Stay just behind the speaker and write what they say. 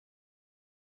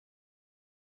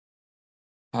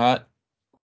Uh,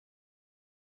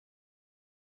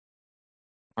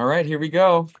 all right, here we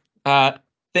go. Uh,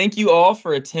 Thank you all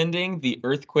for attending the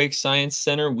Earthquake Science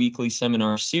Center weekly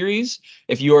seminar series.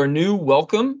 If you are new,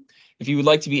 welcome. If you would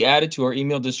like to be added to our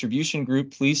email distribution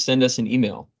group, please send us an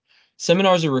email.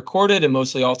 Seminars are recorded and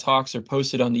mostly all talks are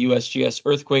posted on the USGS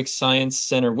Earthquake Science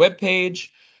Center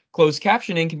webpage. Closed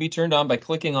captioning can be turned on by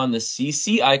clicking on the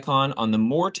CC icon on the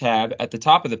More tab at the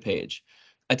top of the page.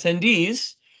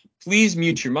 Attendees, please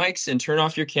mute your mics and turn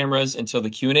off your cameras until the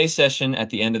Q&A session at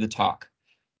the end of the talk.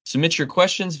 Submit your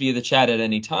questions via the chat at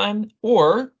any time,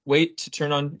 or wait to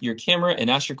turn on your camera and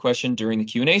ask your question during the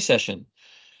Q&A session.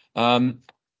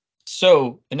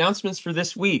 So, announcements for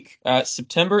this week.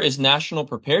 September is National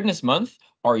Preparedness Month.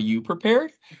 Are you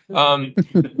prepared? Are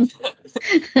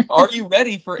you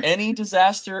ready for any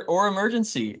disaster or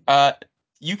emergency?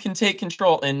 You can take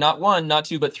control in not one, not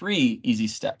two, but three easy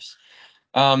steps.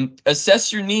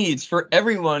 Assess your needs for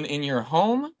everyone in your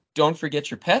home. Don't forget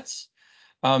your pets.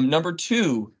 Number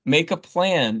two, make a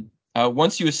plan.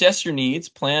 Once you assess your needs,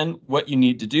 plan what you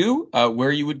need to do,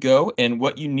 where you would go, and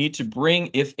what you need to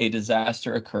bring if a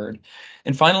disaster occurred.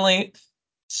 And finally,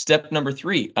 step number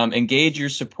three, engage your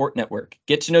support network.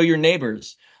 Get to know your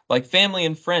neighbors. Like family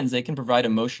and friends, they can provide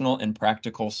emotional and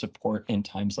practical support in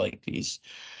times like these.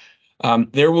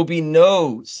 There will be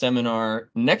no seminar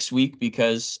next week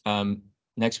because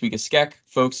next week is SCEC.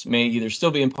 Folks may either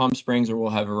still be in Palm Springs or will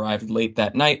have arrived late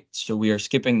that night, so we are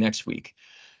skipping next week.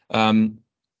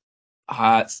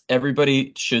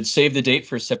 Everybody should save the date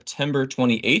for September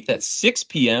 28th at 6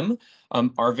 p.m.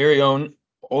 Our very own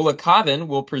Ola Kavin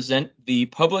will present the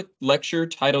public lecture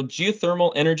titled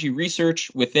Geothermal Energy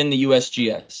Research within the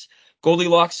USGS,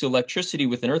 Goldilocks to Electricity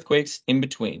within Earthquakes in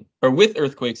Between, or with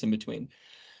Earthquakes in Between.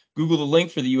 Google the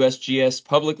link for the USGS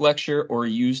public lecture or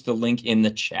use the link in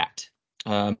the chat.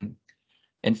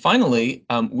 And finally,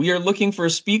 we are looking for a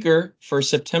speaker for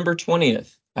September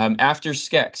 20th after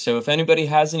SCEC. So if anybody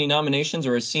has any nominations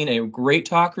or has seen a great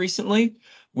talk recently,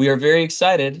 we are very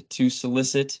excited to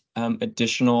solicit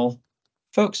additional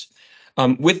folks.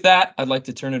 With that, I'd like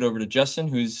to turn it over to Justin,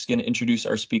 who's going to introduce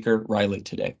our speaker, Ryley,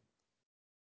 today.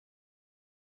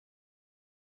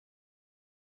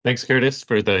 Thanks, Curtis,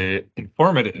 for the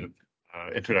informative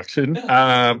introduction.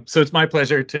 So it's my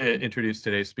pleasure to introduce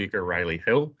today's speaker, Ryley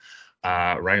Hill.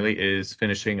 Ryley is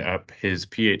finishing up his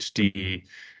PhD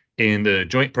in the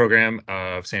joint program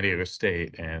of San Diego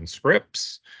State and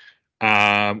Scripps,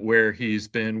 where he's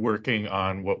been working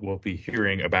on what we'll be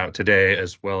hearing about today,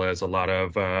 as well as a lot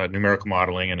of numerical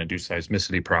modeling and induced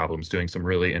seismicity problems, doing some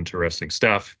really interesting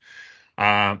stuff.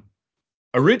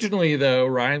 Originally, though,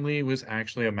 Ryley was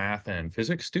actually a math and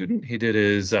physics student. He did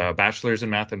his bachelor's in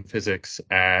math and physics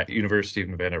at University of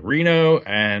Nevada, Reno,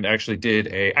 and actually did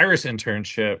a IRIS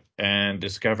internship and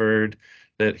discovered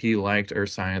that he liked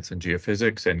earth science and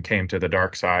geophysics and came to the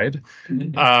dark side.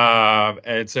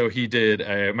 And so he did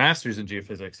a master's in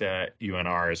geophysics at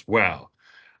UNR as well.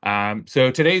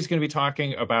 So today he's going to be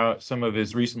talking about some of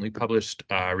his recently published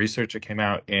research that came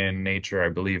out in Nature, I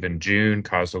believe in June,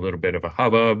 caused a little bit of a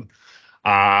hubbub.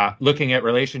 Looking at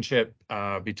relationship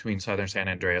between southern San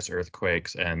Andreas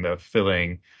earthquakes and the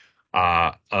filling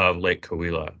of Lake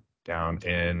Cahuilla down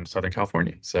in Southern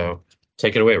California. So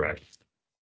take it away, Ryan.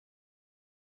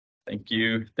 Thank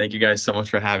you. Thank you guys so much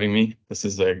for having me. This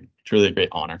is truly a great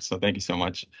honor. So thank you so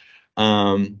much.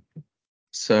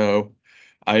 So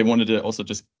I wanted to also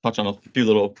just touch on a few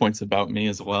little points about me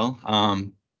as well.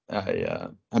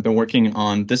 I've been working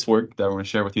on this work that I want to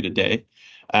share with you today.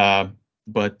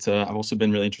 But I've also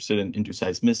been really interested in induced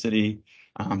seismicity,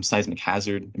 seismic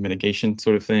hazard mitigation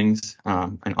sort of things,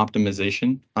 and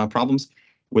optimization problems.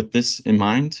 With this in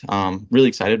mind, really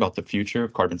excited about the future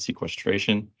of carbon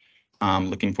sequestration.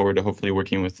 Looking forward to hopefully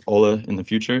working with Ola in the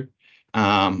future.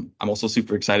 I'm also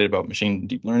super excited about machine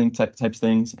deep learning types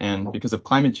things. And because of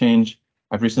climate change,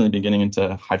 I've recently been getting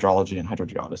into hydrology and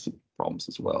hydrogeodesy problems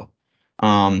as well.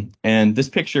 And this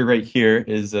picture right here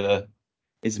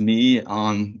is me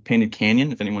on Painted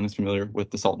Canyon, if anyone is familiar with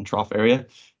the Salton Trough area,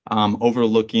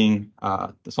 overlooking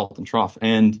the Salton Trough.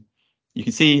 And you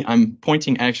can see I'm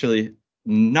pointing actually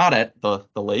not at the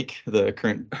lake, the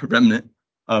current remnant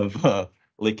of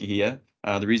Lake Cahuilla.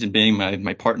 The reason being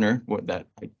my partner that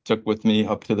I took with me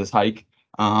up to this hike,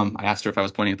 I asked her if I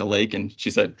was pointing at the lake, and she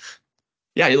said,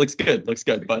 yeah, it looks good,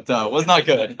 but was not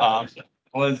good.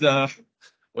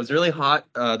 Was really hot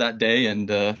that day,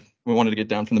 and we wanted to get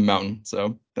down from the mountain,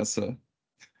 so that's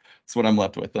what I'm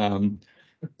left with.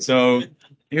 So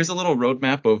here's a little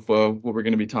roadmap of what we're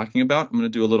going to be talking about. I'm going to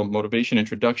do a little motivation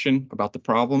introduction about the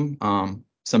problem,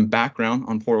 some background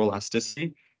on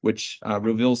poroelasticity, which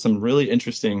reveals some really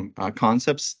interesting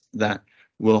concepts that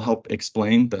will help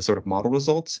explain the sort of model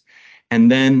results. And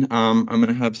then I'm going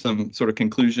to have some sort of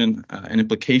conclusion and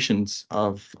implications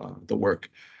of the work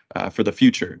for the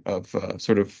future of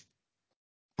sort of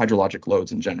hydrologic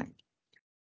loads in general.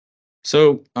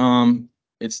 So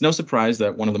it's no surprise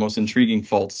that one of the most intriguing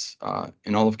faults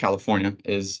in all of California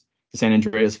is the San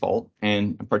Andreas Fault,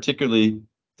 and particularly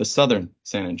the southern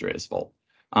San Andreas Fault.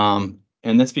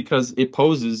 And that's because it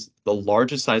poses the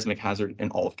largest seismic hazard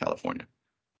in all of California.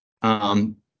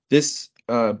 This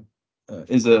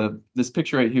this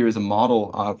picture right here is a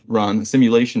model run, a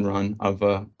simulation run of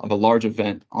a large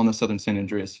event on the southern San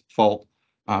Andreas Fault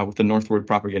with the northward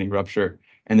propagating rupture.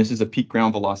 And this is a peak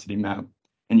ground velocity map.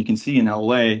 And you can see in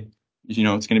LA, you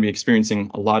know, it's going to be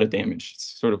experiencing a lot of damage.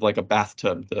 It's sort of like a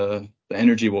bathtub. The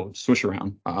energy will swish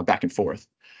around back and forth.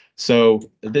 So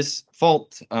this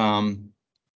fault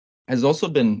has also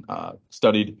been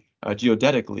studied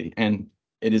geodetically, and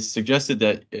it is suggested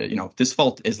that you know, this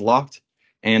fault is locked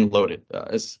and loaded,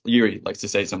 as Yuri likes to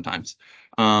say sometimes.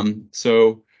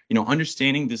 So you know,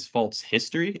 understanding this fault's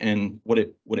history and what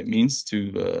it means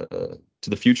to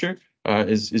the future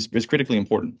is critically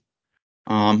important.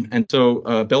 And so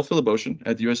Bell Philibocian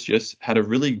at the USGS had a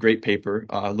really great paper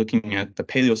looking at the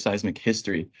paleoseismic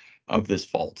history of this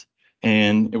fault.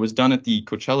 And it was done at the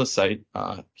Coachella site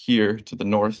here to the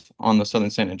north on the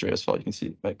southern San Andreas Fault. You can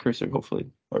see my cursor, hopefully,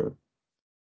 or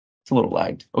it's a little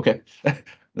lagged. Okay,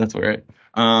 that's all right.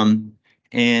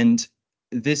 And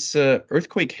this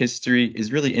earthquake history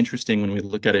is really interesting when we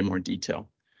look at it in more detail.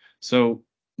 So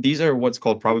these are what's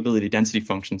called probability density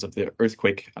functions of the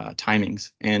earthquake timings.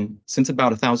 And since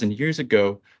about 1,000 years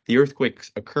ago, the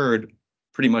earthquakes occurred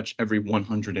pretty much every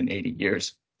 180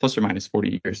 years, plus or minus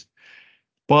 40 years.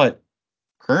 But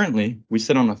currently, we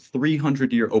sit on a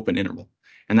 300-year open interval.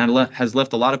 And that has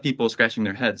left a lot of people scratching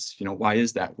their heads. You know, why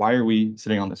is that? Why are we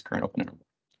sitting on this current open interval?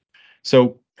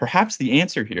 So perhaps the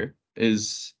answer here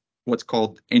is what's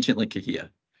called ancient Lake Cahuilla.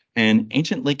 And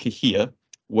ancient Lake Cahuilla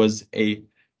was a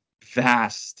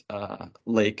vast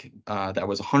lake that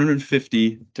was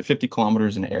 150 to 50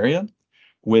 kilometers in area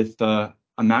with a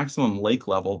maximum lake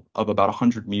level of about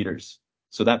 100 meters.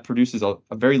 So that produces a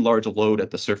very large load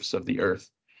at the surface of the earth.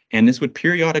 And this would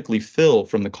periodically fill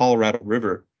from the Colorado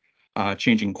River,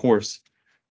 changing course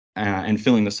and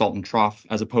filling the Salton Trough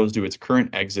as opposed to its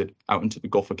current exit out into the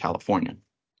Gulf of California.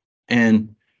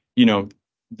 And, you know,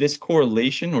 this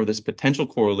correlation or this potential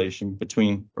correlation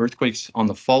between earthquakes on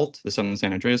the fault, the Southern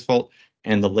San Andreas Fault,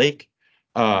 and the lake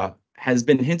has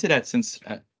been hinted at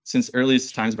since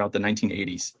earliest times about the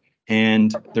 1980s.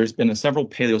 And there's been several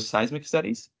paleoseismic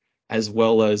studies as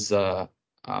well as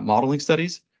modeling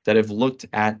studies that have looked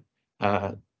at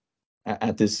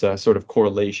this sort of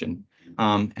correlation.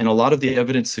 And a lot of the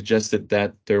evidence suggested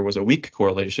that there was a weak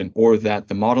correlation or that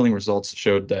the modeling results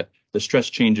showed that the stress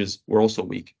changes were also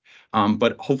weak.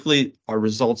 But hopefully our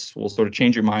results will sort of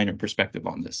change your mind or perspective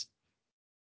on this.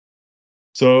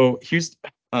 So here's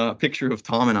a picture of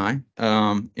Tom and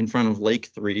I in front of Lake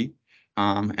 3.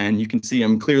 And you can see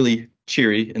I'm clearly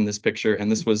cheery in this picture.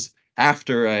 And this was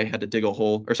after I had to dig a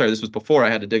hole, or sorry, this was before I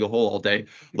had to dig a hole all day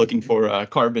looking for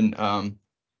carbon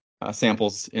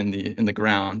samples in the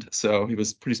ground. So he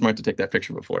was pretty smart to take that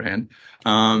picture beforehand.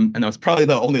 And that was probably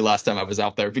the only last time I was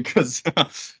out there because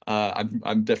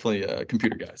I'm definitely a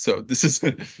computer guy. So this is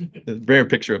a rare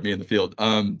picture of me in the field.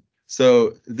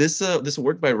 So this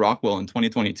work by Rockwell in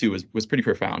 2022 was pretty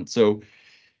profound. So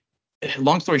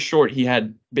long story short, he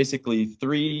had basically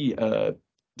three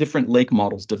different lake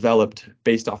models developed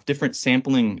based off different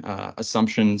sampling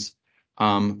assumptions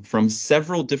from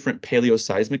several different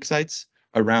paleoseismic sites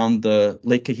around the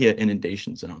Lake Cahuilla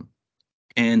inundation zone.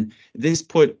 And this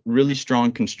put really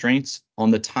strong constraints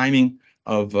on the timing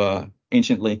of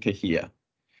ancient Lake Cahuilla.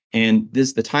 And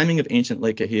the timing of ancient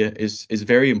Lake Cahuilla is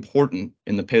very important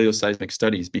in the paleoseismic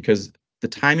studies because the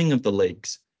timing of the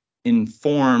lakes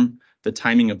inform the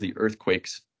timing of the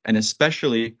earthquakes, and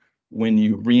especially when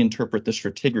you reinterpret the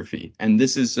stratigraphy. And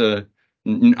this is I'm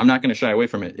not going to shy away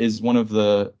from it, is one of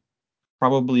the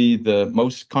probably the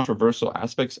most controversial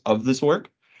aspects of this work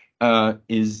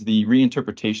is the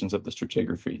reinterpretations of the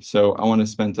stratigraphy. So I want to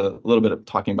spend a little bit of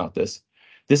talking about this.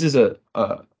 This is a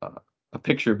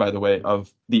picture, by the way,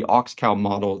 of the OxCal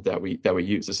model that we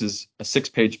use. This is a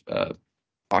 6-page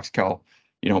OxCal,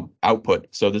 output.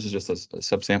 So this is just a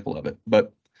subsample of it.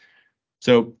 But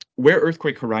so where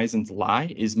earthquake horizons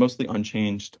lie is mostly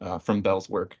unchanged from Bell's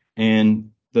work. And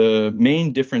the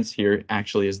main difference here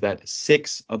actually is that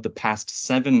 6 of the past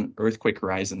 7 earthquake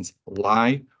horizons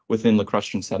lie within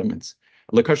lacustrine sediments.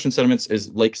 Lacustrine sediments is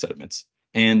lake sediments.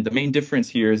 And the main difference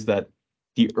here is that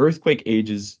The earthquake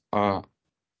ages,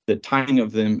 the timing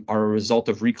of them are a result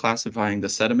of reclassifying the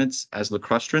sediments as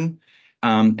lacustrine,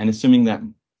 and assuming that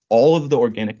all of the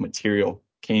organic material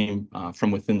came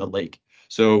from within the lake.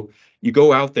 So you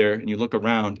go out there and you look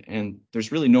around, and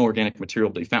there's really no organic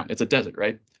material to be found. It's a desert,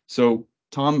 right? So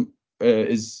Tom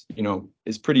is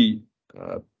pretty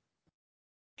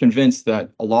convinced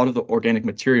that a lot of the organic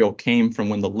material came from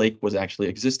when the lake was actually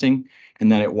existing,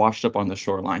 and that it washed up on the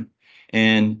shoreline.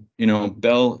 And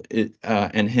Bell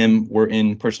and him were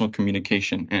in personal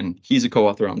communication, and he's a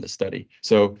co-author on this study.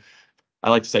 So I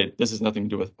like to say this has nothing to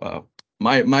do with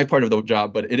my part of the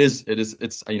job, but it is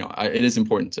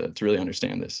important to really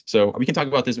understand this. So we can talk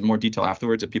about this in more detail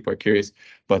afterwards if people are curious.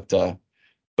 But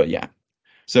yeah.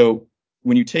 So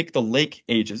when you take the lake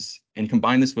ages and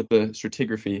combine this with the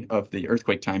stratigraphy of the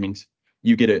earthquake timings,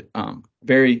 you get a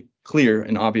very clear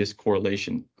and obvious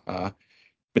correlation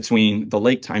between the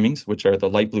lake timings, which are the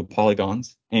light blue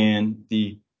polygons, and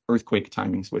the earthquake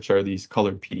timings, which are these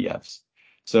colored PDFs.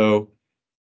 So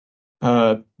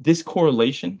this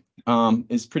correlation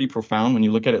is pretty profound when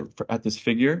you look at it at this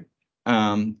figure.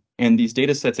 And these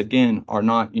data sets, again, are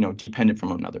not dependent from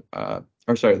one another.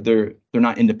 Or sorry, they're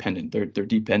not independent. They're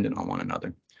dependent on one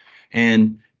another.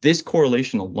 And this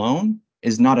correlation alone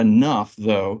is not enough,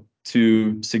 though,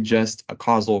 to suggest a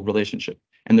causal relationship.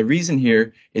 And the reason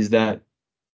here is that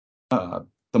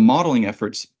the modeling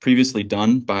efforts previously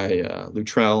done by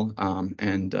Luttrell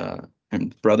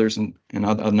and brothers and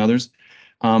others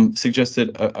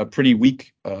suggested a pretty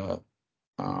weak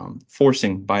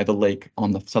forcing by the lake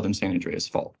on the southern San Andreas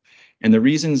Fault. And the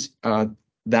reasons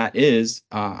that is,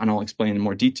 and I'll explain in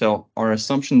more detail, are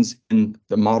assumptions in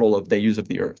the model they use of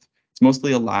the Earth. It's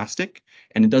mostly elastic,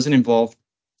 and it doesn't involve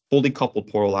fully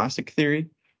coupled poroelastic theory,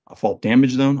 a fault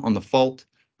damage zone on the fault,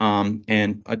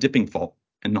 and a dipping fault.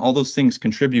 And all those things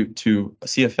contribute to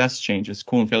CFS changes,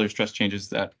 Coulomb failure stress changes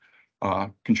that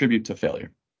contribute to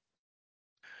failure.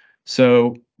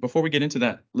 So before we get into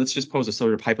that, let's just pose a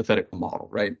sort of hypothetical model,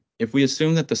 right? If we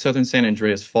assume that the southern San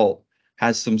Andreas Fault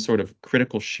has some sort of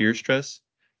critical shear stress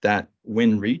that,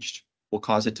 when reached, will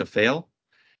cause it to fail,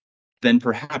 then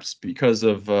perhaps because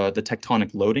of the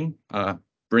tectonic loading,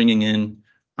 bringing in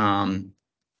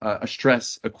a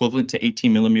stress equivalent to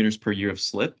 18 millimeters per year of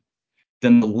slip,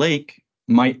 then the lake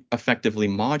might effectively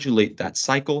modulate that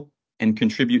cycle and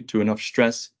contribute to enough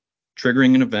stress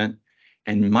triggering an event,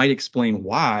 and might explain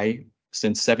why,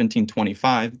 since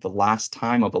 1725, the last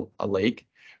time of a lake,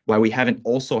 why we haven't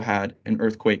also had an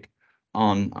earthquake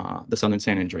on the southern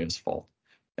San Andreas Fault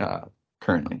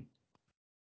currently.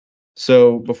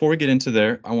 So before we get into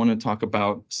there, I want to talk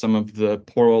about some of the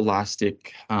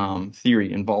poroelastic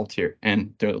theory involved here.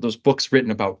 And there are those books written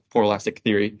about poroelastic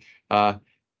theory, and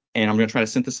I'm going to try to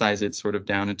synthesize it sort of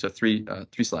down into three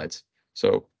slides.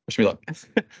 So wish me luck.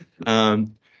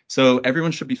 So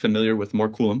everyone should be familiar with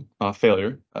Coulomb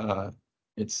failure.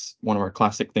 It's one of our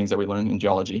classic things that we learn in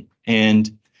geology.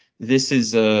 And this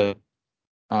is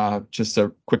just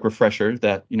a quick refresher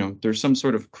that there's some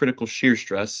sort of critical shear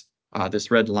stress,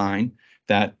 this red line,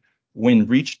 that when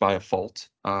reached by a fault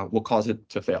will cause it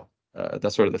to fail.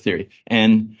 That's sort of the theory.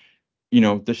 And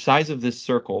the size of this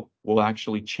circle will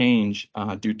actually change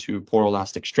due to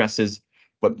poroelastic stresses.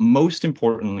 But most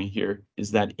importantly here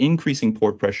is that increasing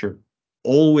pore pressure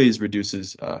always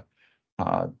reduces a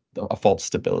fault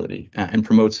stability and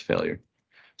promotes failure.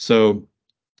 So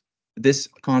this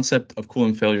concept of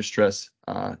Coulomb failure stress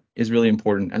is really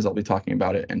important, as I'll be talking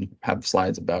about it and have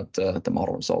slides about the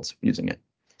model results using it.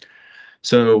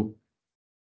 So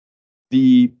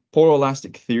the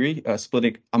poroelastic theory, I'm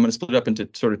going to split it up into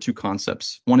sort of two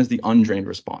concepts. One is the undrained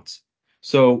response.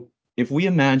 So if we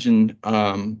imagine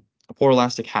a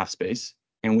poroelastic half space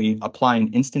and we apply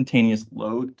an instantaneous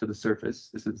load to the surface,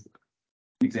 this is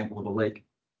an example of a lake,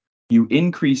 you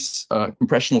increase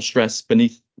compressional stress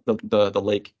beneath the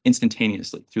lake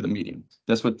instantaneously through the medium.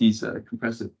 That's what these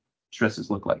compressive stresses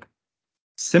look like.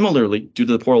 Similarly, due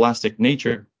to the poroelastic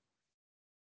nature,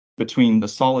 between the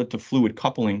solid to fluid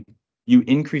coupling, you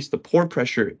increase the pore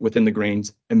pressure within the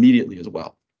grains immediately as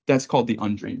well. That's called the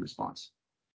undrained response.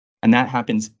 And that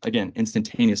happens, again,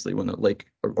 instantaneously when the lake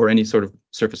or any sort of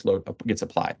surface load gets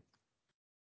applied.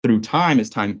 Through time, as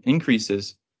time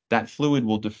increases, that fluid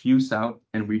will diffuse out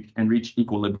and reach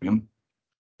equilibrium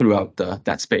throughout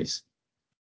that space.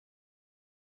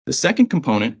 The second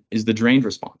component is the drained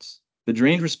response. The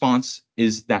drained response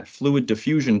is that fluid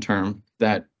diffusion term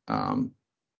that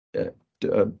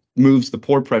moves the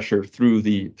pore pressure through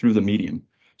the medium.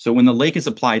 So when the lake is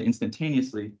applied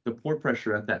instantaneously, the pore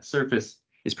pressure at that surface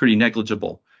is pretty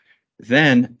negligible.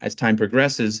 Then, as time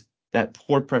progresses, that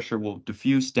pore pressure will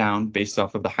diffuse down based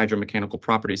off of the hydromechanical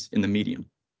properties in the medium.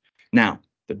 Now,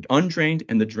 the undrained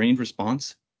and the drained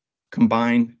response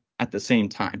combine at the same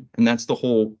time, and that's the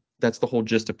whole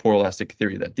gist of poroelastic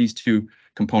theory, that these two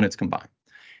components combine.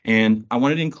 And I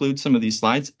wanted to include some of these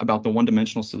slides about the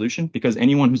one-dimensional solution because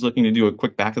anyone who's looking to do a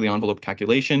quick back-of-the-envelope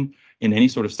calculation in any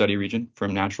sort of study region,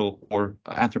 from natural or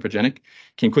anthropogenic,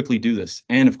 can quickly do this.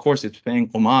 And of course, it's paying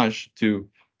homage to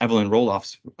Evelyn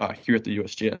Roloffs here at the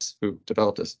USGS, who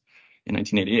developed this in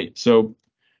 1988. So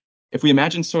if we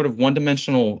imagine sort of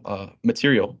one-dimensional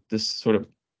material, this sort of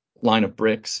line of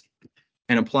bricks,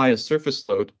 and apply a surface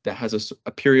load that has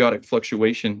a periodic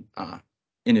fluctuation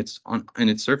in its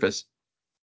surface,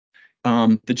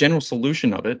 the general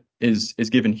solution of it is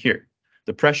given here.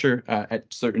 The pressure at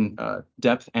certain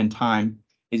depth and time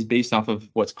is based off of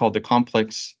what's called the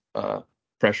complex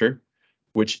pressure,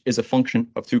 which is a function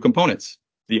of two components,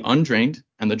 the undrained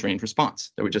and the drained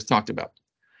response that we just talked about.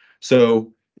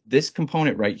 So this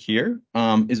component right here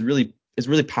is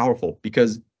really powerful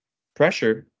because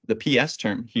pressure, the PS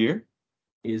term here,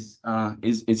 is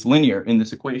linear in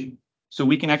this equation. So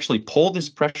we can actually pull this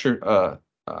pressure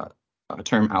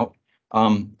term out,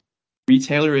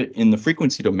 retailor it in the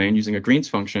frequency domain using a Green's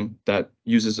function that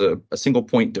uses a single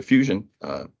point diffusion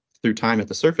through time at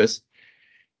the surface,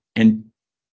 and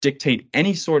dictate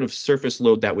any sort of surface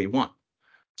load that we want.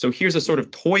 So here's a sort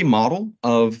of toy model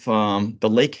of the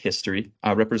lake history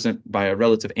represented by a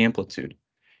relative amplitude.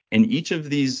 And each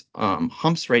of these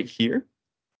humps right here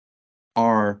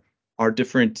are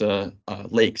different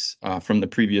lakes from the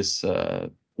previous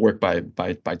work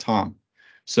by Tom.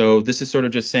 So this is sort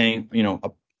of just saying, you know,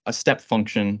 a step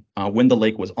function when the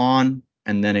lake was on,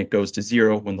 and then it goes to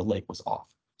 0 when the lake was off.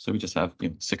 So we just have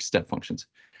 6 step functions.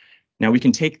 Now we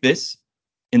can take this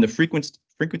in the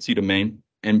frequency domain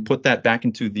and put that back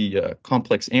into the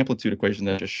complex amplitude equation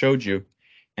that I just showed you,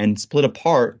 and split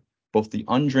apart both the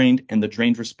undrained and the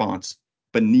drained response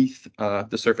beneath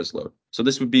the surface load. So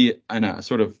this would be a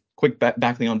sort of quick back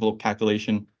of the envelope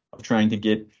calculation of trying to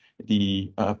get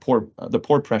the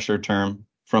pore pressure term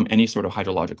from any sort of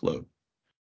hydrologic load.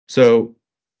 So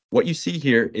what you see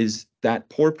here is that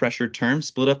pore pressure term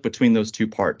split up between those two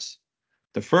parts.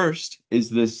 The first is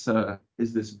this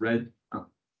red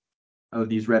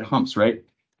these red humps, right?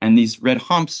 And these red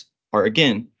humps are,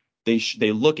 again,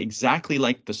 they look exactly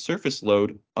like the surface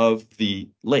load of the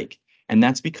lake, and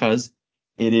that's because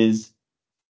it is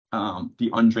the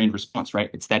undrained response, right?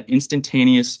 It's that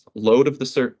instantaneous load of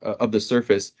the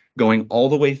surface going all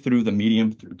the way through the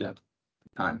medium through depth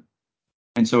time.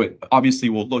 And so it obviously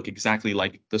will look exactly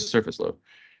like the surface load.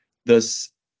 The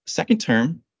second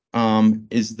term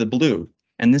is the blue,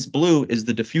 and this blue is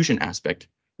the diffusion aspect,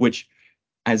 which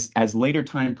as later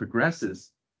time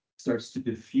progresses starts to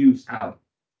diffuse out.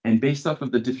 And based off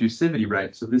of the diffusivity,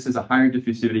 right? So this is a higher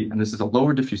diffusivity and this is a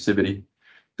lower diffusivity.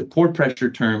 The pore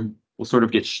pressure term will sort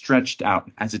of get stretched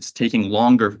out as it's taking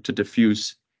longer to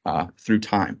diffuse through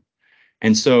time.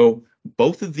 And so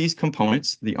both of these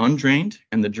components, the undrained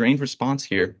and the drained response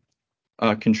here,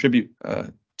 contribute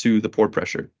to the pore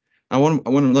pressure. I want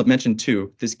to mention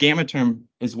too, this gamma term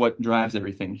is what drives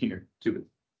everything here too.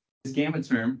 This gamma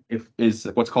term is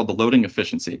what's called the loading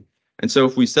efficiency. And so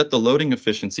if we set the loading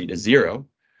efficiency to 0,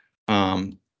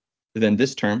 then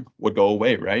this term would go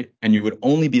away, right? And you would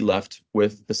only be left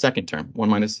with the second term, 1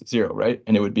 minus 0, right?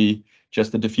 And it would be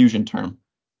just the diffusion term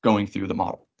going through the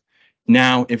model.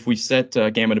 Now, if we set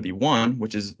gamma to be 1,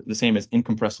 which is the same as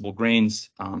incompressible grains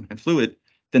and fluid,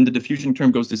 then the diffusion term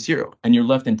goes to 0, and you're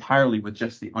left entirely with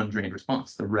just the undrained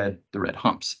response, the red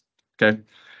humps. Okay.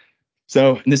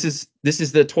 So this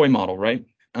is the toy model, right?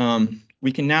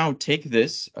 We can now take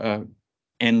this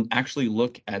and actually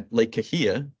look at Lake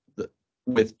Cahuilla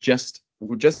with just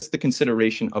the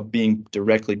consideration of being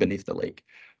directly beneath the lake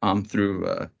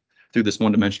through this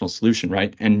one-dimensional solution,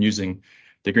 right? And using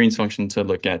the Green's function to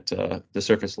look at the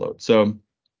surface load. So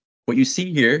what you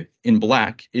see here in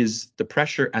black is the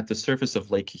pressure at the surface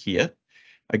of Lake Cahuilla.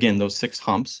 Again, those 6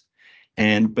 humps.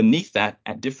 And beneath that,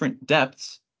 at different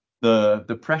depths,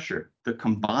 the pressure, the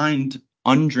combined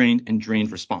undrained and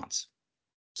drained response.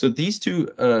 So these two,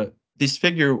 this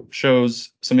figure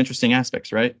shows some interesting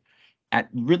aspects, right? At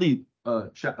really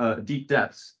deep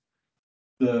depths,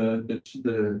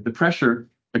 the pressure,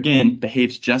 again,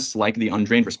 behaves just like the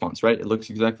undrained response, right? It looks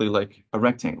exactly like a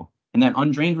rectangle. And that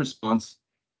undrained response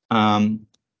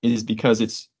is because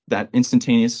it's that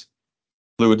instantaneous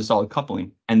fluid to solid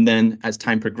coupling. And then as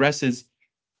time progresses,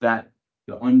 that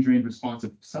the undrained response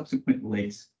of subsequent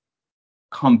lakes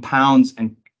compounds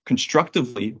and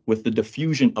constructively with the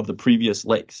diffusion of the previous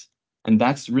lakes. And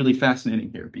that's really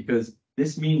fascinating here because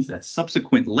This means that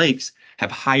subsequent lakes have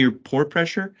higher pore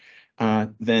pressure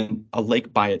than a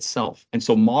lake by itself. And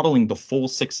so modeling the full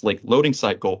 6-lake loading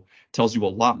cycle tells you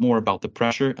a lot more about the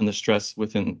pressure and the stress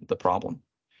within the problem.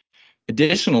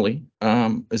 Additionally,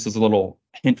 this is a little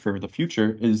hint for the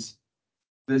future, is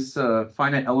this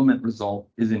finite element result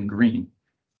is in green.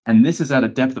 And this is at a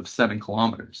depth of 7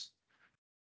 kilometers.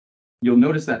 You'll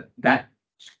notice that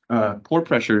pore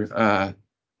pressure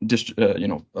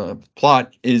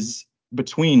plot is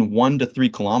between 1 to 3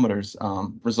 kilometers,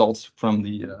 results from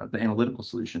the analytical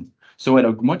solution. So at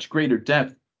a much greater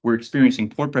depth, we're experiencing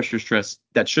pore pressure stress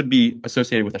that should be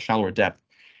associated with a shallower depth.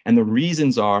 And the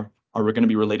reasons are going to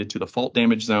be related to the fault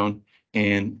damage zone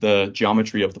and the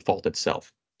geometry of the fault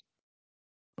itself.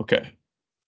 Okay.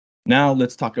 Now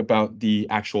let's talk about the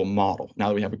actual model, now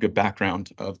that we have a good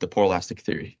background of the poroelastic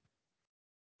theory.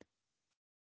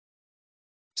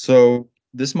 So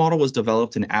this model was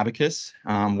developed in Abacus,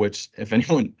 which, if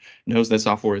anyone knows that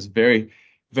software, is very,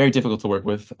 very difficult to work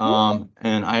with. And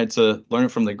I had to learn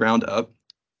it from the ground up,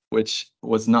 which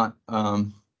was not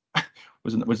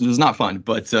was not fun.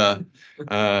 But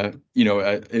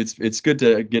it's good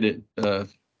to get it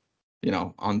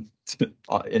on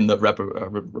in the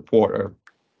report or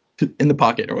in the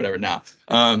pocket or whatever now.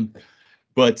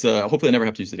 But hopefully I never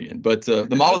have to use it again. But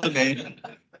the model domain.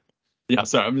 Yeah,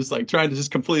 sorry, I'm just like trying to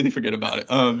just completely forget about it.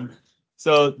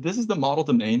 So this is the model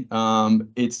domain.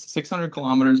 It's 600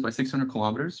 kilometers by 600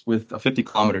 kilometers with a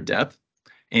 50-kilometer depth,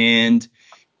 and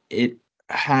it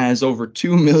has over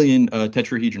 2 million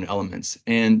tetrahedron elements.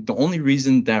 And the only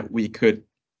reason that we could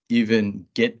even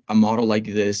get a model like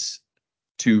this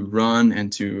to run and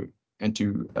to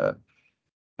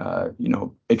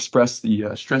express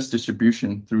the stress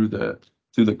distribution through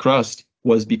the crust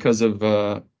was because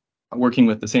of working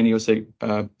with the San Andreas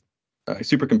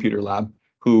supercomputer lab,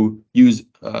 who use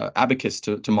Abacus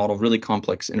to model really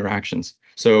complex interactions.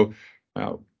 So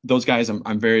those guys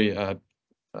I'm very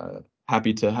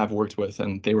happy to have worked with,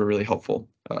 and they were really helpful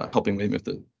helping me with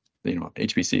the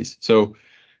HPCs. So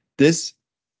this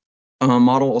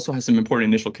model also has some important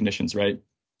initial conditions, right?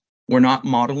 We're not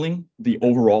modeling the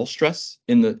overall stress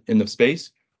in the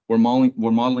space. We're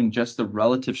modeling just the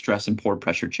relative stress and pore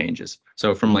pressure changes.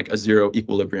 So from like a zero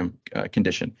equilibrium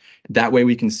condition. That way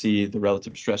we can see the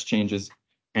relative stress changes,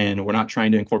 and we're not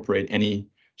trying to incorporate any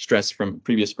stress from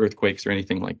previous earthquakes or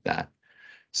anything like that.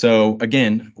 So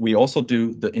again, we also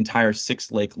do the entire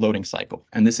 6-lake loading cycle,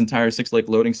 and this entire 6-lake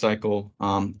loading cycle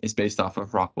is based off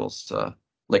of Rockwell's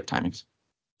lake timings.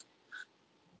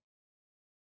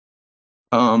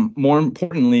 More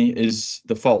importantly is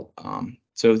the fault.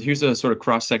 So here's a sort of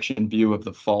cross-section view of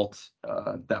the fault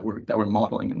that we're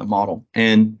modeling in the model.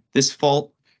 And this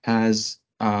fault has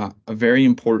a very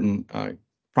important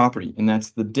property, and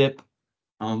that's the dip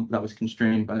that was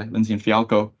constrained by Lindsay and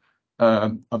Fialco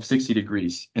of 60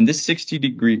 degrees. And this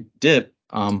 60-degree dip,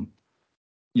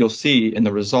 you'll see in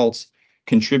the results,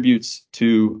 contributes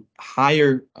to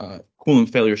higher Coulomb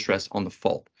failure stress on the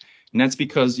fault. And that's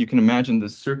because you can imagine the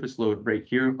surface load right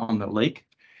here on the lake.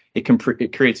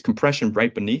 It creates compression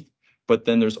right beneath, but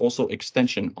then there's also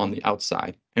extension on the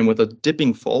outside. And with a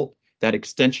dipping fault, that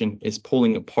extension is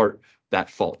pulling apart that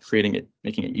fault, making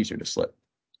it easier to slip.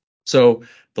 So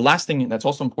the last thing that's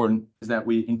also important is that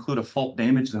we include a fault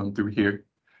damage zone through here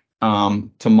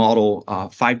to model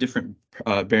 5 different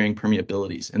varying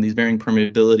permeabilities. And these varying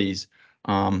permeabilities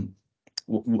are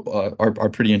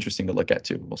pretty interesting to look at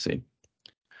too. We'll see.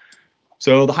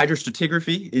 So the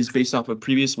hydrostratigraphy is based off of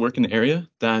previous work in the area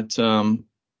that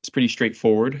is pretty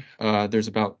straightforward. There's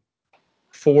about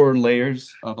 4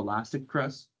 layers of elastic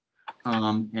crust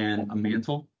and a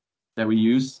mantle that we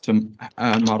use to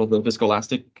model the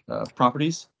viscoelastic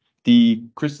properties. The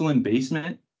crystalline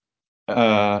basement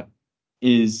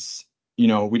is,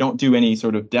 we don't do any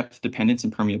sort of depth dependence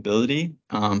and permeability.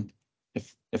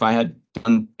 If I had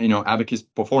done, Abacus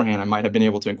beforehand, I might have been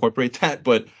able to incorporate that,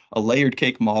 but a layered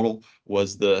cake model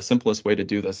was the simplest way to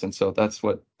do this, and so that's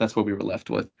what we were left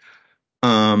with.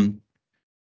 When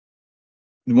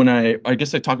I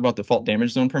guess I talk about the fault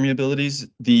damage zone permeabilities,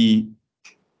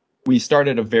 we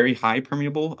started at a very high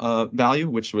permeable value,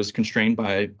 which was constrained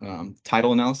by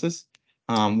tidal analysis,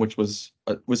 which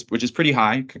is pretty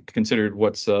high considered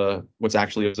what's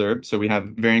actually observed. So we have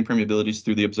varying permeabilities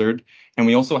through the observed, and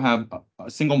we also have a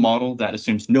single model that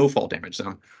assumes no fault damage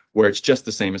zone, where it's just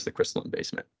the same as the crystalline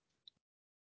basement.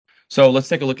 So let's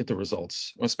take a look at the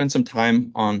results. I'll spend some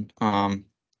time on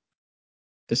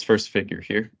this first figure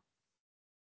here.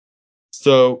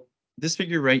 So this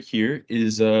figure right here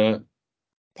is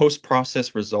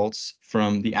post-process results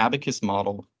from the Abacus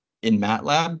model in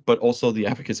MATLAB, but also the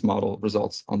Abacus model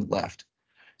results on the left.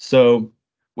 So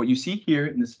what you see here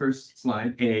in this first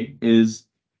slide, A, is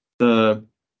the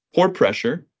pore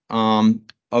pressure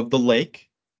of the lake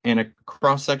and a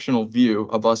cross-sectional view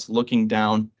of us looking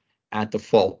down at the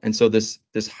fault. And so this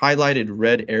highlighted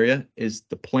red area is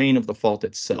the plane of the fault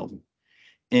itself.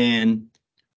 And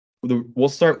we'll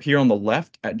start here on the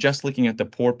left at just looking at the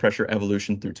pore pressure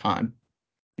evolution through time.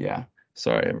 Yeah,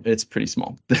 sorry, it's pretty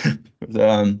small.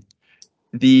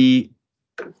 The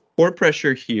pore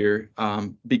pressure here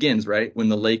begins, right, when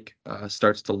the lake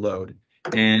starts to load.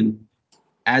 And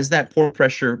as that pore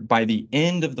pressure by the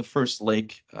end of the first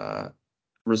lake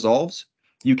resolves,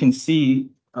 you can see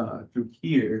through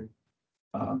here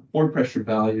pore pressure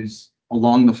values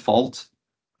along the fault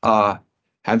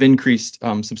have increased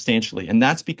substantially. And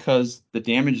that's because the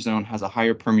damage zone has a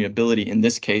higher permeability in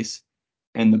this case,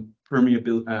 and the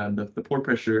permeability, the pore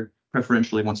pressure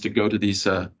preferentially wants to go to these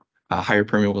higher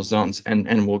permeable zones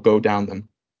and will go down them.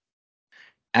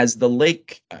 As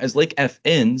Lake F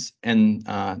ends and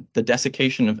the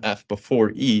desiccation of F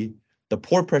before E, the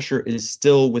pore pressure is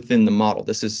still within the model.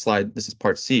 This is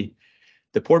part C.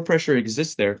 The pore pressure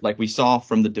exists there, like we saw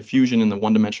from the diffusion in the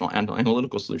one-dimensional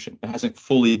analytical solution. It hasn't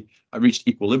fully reached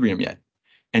equilibrium yet.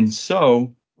 And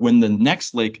so when the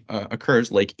next lake occurs,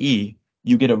 Lake E,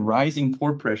 you get a rising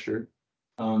pore pressure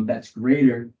that's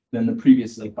greater than the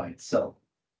previous lake by itself.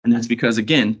 And that's because,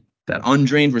 again, that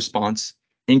undrained response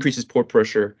increases pore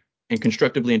pressure and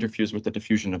constructively interferes with the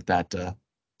diffusion of that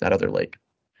other lake.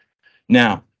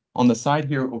 Now, on the side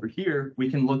here over here, we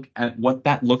can look at what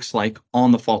that looks like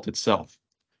on the fault itself.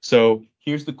 So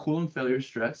here's the Coulomb failure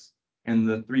stress and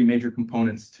the three major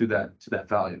components to that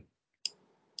value.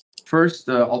 First,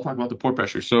 I'll talk about the pore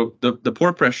pressure. So the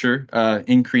pore pressure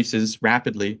increases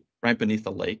rapidly right beneath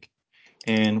the lake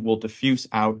and will diffuse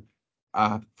out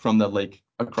from the lake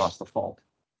across the fault.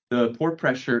 The pore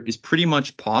pressure is pretty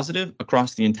much positive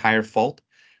across the entire fault,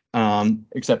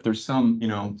 except there's some,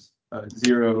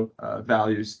 zero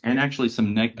values and actually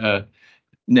some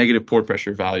negative pore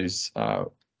pressure values,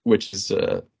 which is,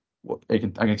 well, I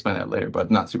can explain that later,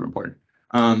 but not super important.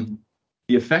 The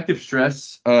effective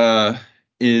stress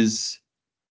is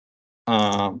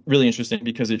really interesting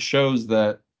because it shows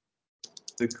that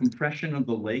the compression of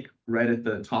the lake right at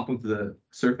the top of the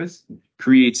surface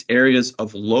creates areas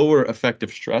of lower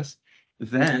effective stress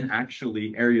than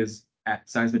actually areas at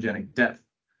seismogenic depth,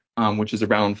 which is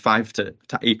around 5 to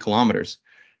 8 kilometers.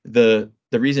 The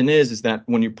reason is that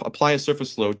when you apply a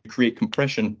surface load, you create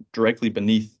compression directly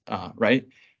beneath, right?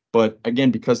 But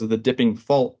again, because of the dipping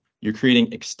fault, you're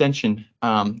creating extension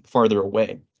farther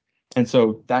away. And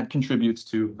so that contributes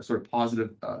to a sort of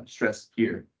positive stress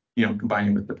here,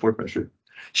 combining with the pore pressure.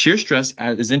 Shear stress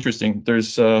is interesting.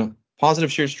 There's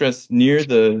positive shear stress near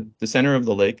the center of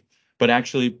the lake, but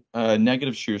actually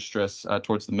negative shear stress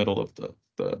towards the middle of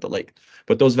the lake.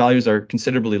 But those values are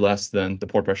considerably less than the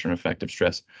pore pressure and effective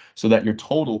stress, so that your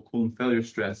total Coulomb failure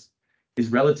stress is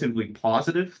relatively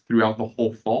positive throughout the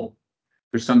whole fault.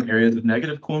 There's some areas of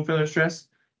negative Coulomb failure stress,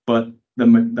 but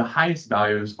the highest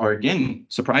values are, again,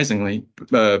 surprisingly,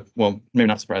 well, maybe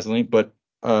not surprisingly, but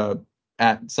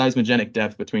at seismogenic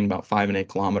depth between about 5 and 8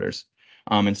 kilometers,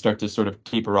 and start to sort of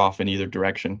taper off in either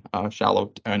direction,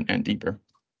 shallow and deeper.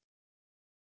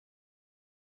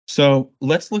 So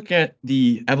let's look at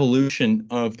the evolution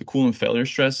of the Coulomb failure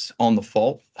stress on the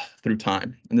fault through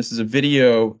time. And this is a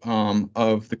video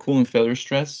of the Coulomb failure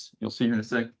stress. You'll see here in a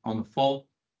sec on the fault,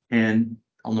 and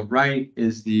on the right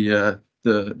is the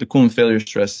Coulomb failure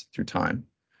stress through time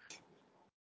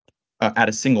at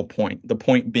a single point. The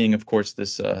point being, of course,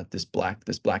 this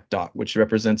black dot, which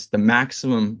represents the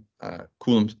maximum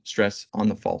Coulomb stress on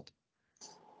the fault.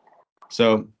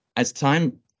 So as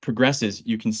time progresses,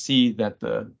 you can see that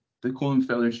the Coulomb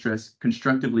failure stress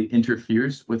constructively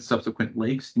interferes with subsequent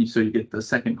lakes, and so you get the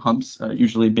second humps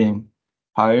usually being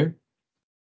higher.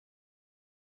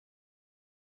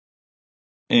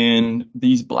 And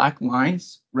these black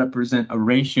lines represent a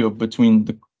ratio between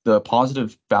the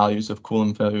positive values of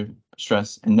Coulomb failure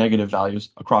stress and negative values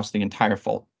across the entire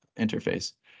fault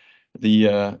interface.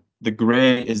 The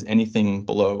gray is anything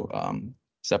below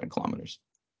 7 kilometers.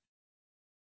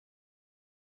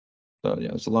 So yeah,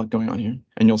 there's a lot going on here.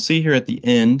 And you'll see here at the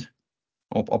end,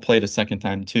 I'll play it a second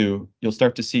time too, you'll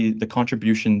start to see the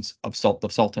contributions of the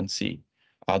Salton Sea,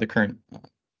 the current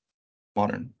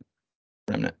modern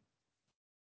remnant.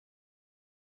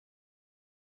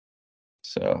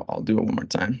 So I'll do it one more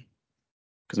time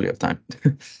because we have time.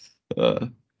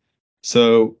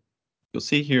 So you'll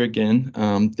see here again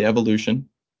the evolution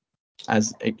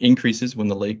as it increases when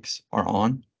the lakes are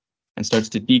on and starts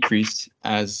to decrease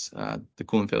as the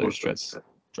Coulomb failure stress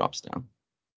drops down.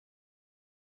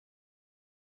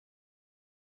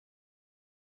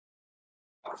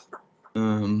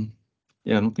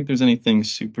 Yeah, I don't think there's anything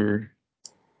super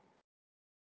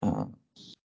uh,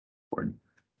 important.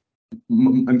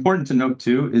 Important to note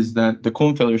too is that the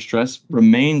Coulomb failure stress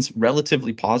remains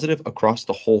relatively positive across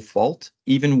the whole fault,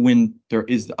 even when there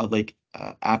is a lake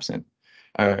absent.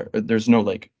 There's no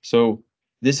lake. So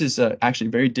this is actually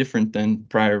very different than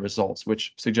prior results,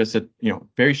 which suggests that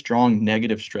very strong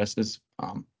negative stresses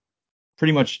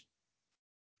pretty much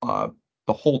uh,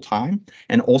 the whole time,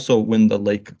 and also when the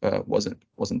lake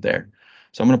wasn't there.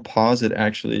 So I'm going to pause it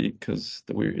actually because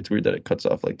it's weird that it cuts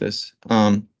off like this.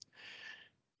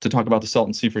 To talk about the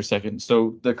Salton Sea for a second.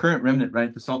 So the current remnant,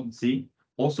 right, the Salton Sea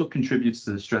also contributes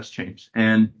to the stress change.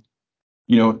 And,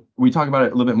 we talk about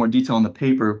it a little bit more detail in the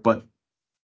paper, but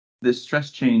this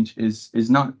stress change is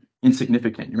not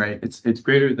insignificant, right? It's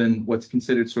greater than what's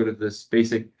considered sort of this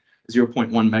basic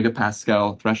 0.1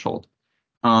 megapascal threshold.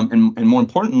 And more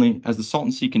importantly, as the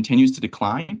Salton Sea continues to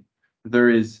decline, there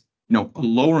is a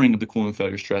lowering of the Coulomb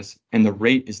failure stress, and the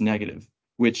rate is negative,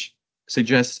 which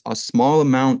suggests a small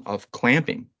amount of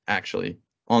clamping actually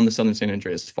on the southern San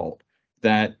Andreas Fault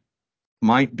that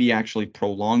might be actually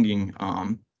prolonging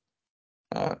an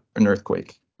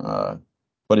earthquake, but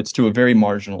it's to a very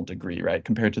marginal degree, right,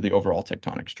 compared to the overall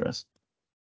tectonic stress.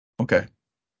 Okay,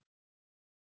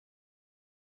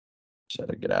 just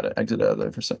had to exit out of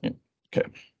there for a second. Okay.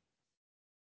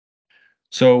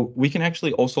 So we can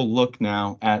actually also look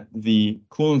now at the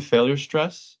Coulomb failure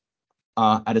stress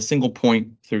at a single point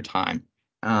through time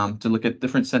to look at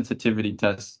different sensitivity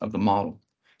tests of the model.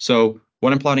 So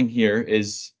what I'm plotting here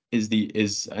is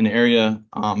an area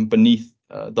beneath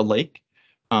the lake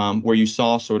where you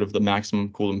saw sort of the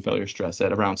maximum Coulomb failure stress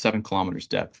at around 7 kilometers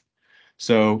depth.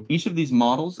 So each of these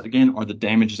models, again, are the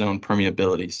damage zone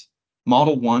permeabilities.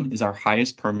 Model 1 is our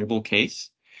highest permeable case,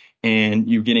 and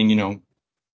you're getting,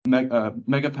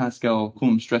 megapascal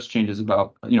Coulomb stress changes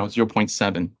about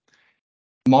 0.7.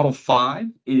 Model 5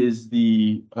 is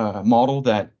the model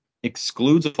that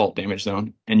excludes a fault damage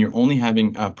zone, and you're only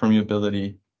having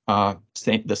permeability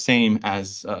the same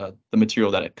as the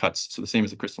material that it cuts, so the same as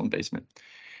the crystalline basement.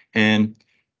 And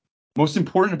most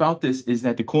important about this is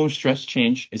that the Coulomb stress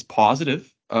change is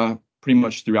positive pretty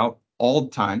much throughout all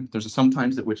the time. There's some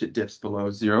times at which it dips below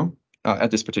zero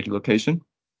at this particular location.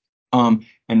 And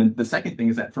then the second thing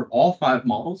is that for all 5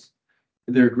 models,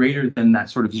 they're greater than that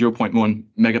sort of 0.1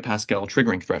 megapascal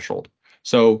triggering threshold.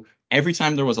 So every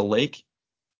time there was a lake,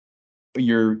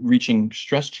 you're reaching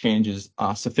stress changes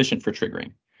sufficient for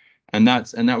triggering. And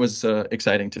that was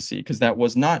exciting to see because that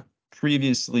was not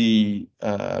previously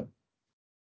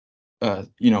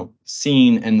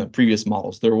seen in the previous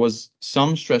models. There was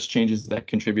some stress changes that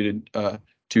contributed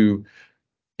to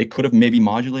it could have maybe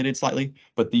modulated slightly,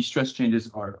 but these stress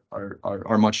changes are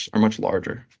much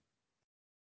larger.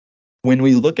 When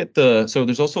we look at so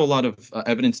there's also a lot of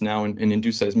evidence now in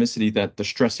induced seismicity that the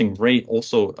stressing rate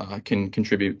also can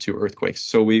contribute to earthquakes.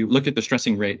 So we look at the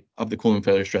stressing rate of the Coulomb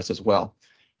failure stress as well.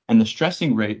 And the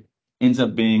stressing rate ends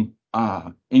up being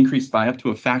increased by up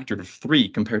to a factor of 3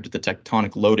 compared to the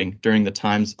tectonic loading during the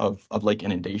times of lake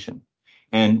inundation.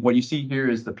 And what you see here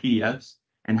is the PDFs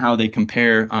and how they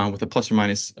compare with a plus or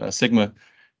minus sigma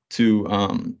to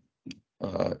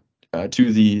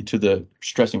the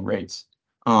stressing rates.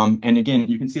 And again,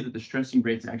 you can see that the stressing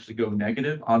rates actually go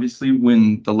negative, obviously,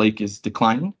 when the lake is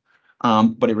declining,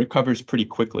 but it recovers pretty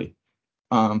quickly.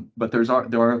 But there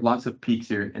are lots of peaks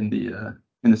here in the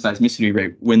seismicity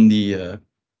rate when the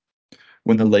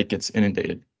lake gets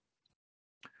inundated.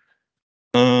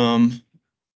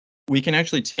 We can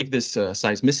actually take this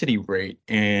seismicity rate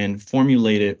and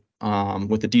formulate it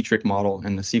with the Dietrich model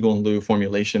and the Siegel and Liu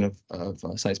formulation of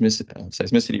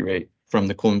seismicity rate from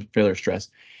the Coulomb failure stress.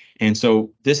 And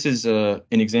so this is an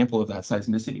example of that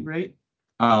seismicity rate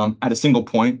at a single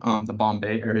point, the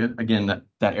Bombay area, again,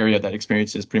 that area that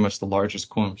experiences pretty much the largest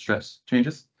Coulomb stress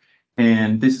changes.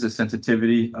 And this is a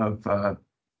sensitivity of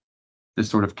this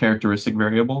sort of characteristic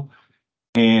variable.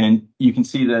 And you can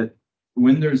see that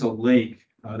when there's a lake,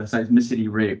 the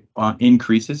seismicity rate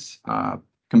increases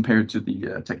compared to the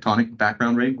tectonic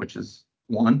background rate, which is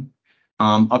 1,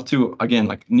 up to, again,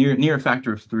 like near a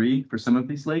factor of 3 for some of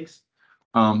these lakes.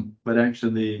 But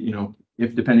actually,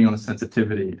 if depending on the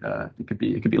sensitivity, it could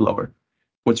be lower.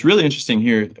 What's really interesting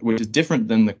here, which is different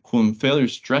than the Coulomb failure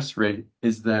stress rate,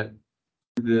 is that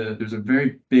there's a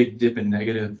very big dip in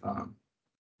negative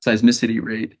seismicity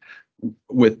rate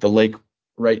with the lake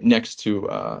right next to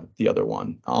the other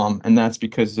one. And that's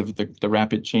because of the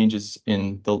rapid changes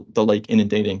in the lake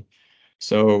inundating.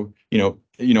 So, the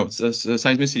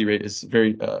seismicity rate is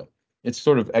very, it's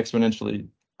sort of exponentially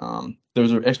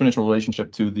there's an exponential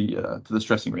relationship to the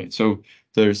stressing rate. So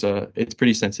it's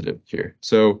pretty sensitive here.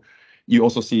 So you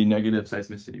also see negative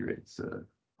seismicity rates,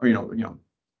 or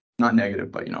not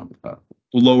negative, but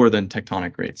lower than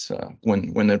tectonic rates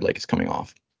when the lake is coming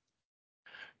off.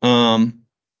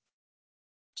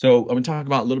 So I'm going to talk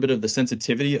about a little bit of the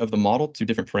sensitivity of the model to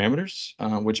different parameters,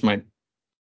 which might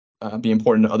be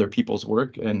important to other people's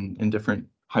work and different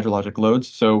hydrologic loads.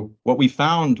 So what we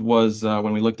found was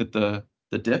when we looked at the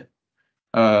dip,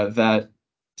 that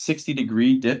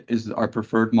 60-degree dip is our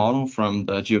preferred model from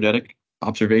the geodetic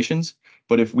observations.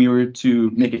 But if we were to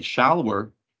make it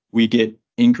shallower, we get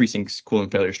increasing Coulomb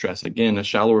failure stress. Again, a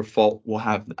shallower fault will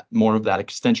have more of that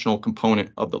extensional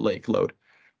component of the lake load.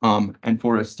 And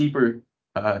for a steeper,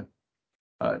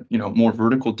 more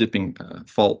vertical dipping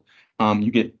fault,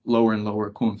 you get lower and lower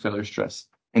Coulomb failure stress.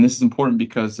 And this is important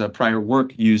because prior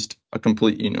work used a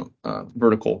complete,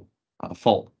 vertical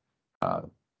fault, a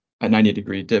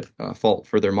 90-degree dip fault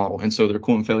for their model, and so their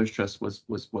Coulomb failure stress was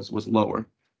lower.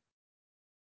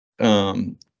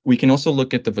 We can also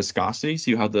look at the viscosity,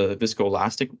 see how the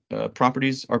viscoelastic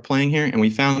properties are playing here, and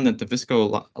we found that the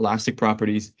viscoelastic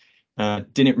properties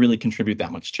didn't really contribute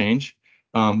that much change.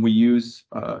 We use,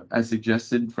 as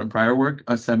suggested from prior work,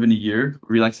 a 70-year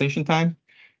relaxation time.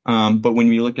 But when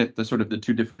we look at the sort of the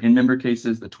two different in-member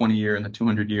cases, the 20-year and the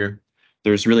 200-year,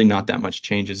 there's really not that much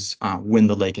changes when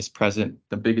the lake is present.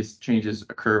 The biggest changes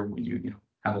occur when you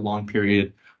have a long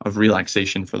period of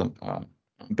relaxation for the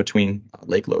between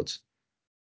lake loads.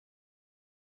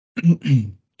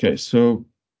 Okay, so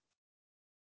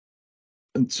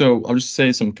I'll just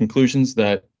say some conclusions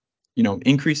that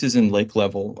increases in lake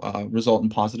level result in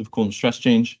positive Coulomb stress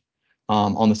change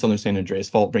on the southern San Andreas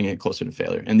Fault, bringing it closer to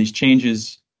failure. And these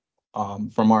changes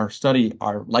from our study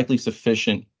are likely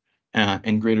sufficient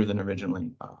and greater than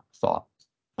originally thought.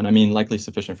 And I mean likely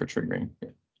sufficient for triggering.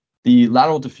 The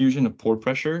lateral diffusion of pore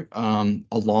pressure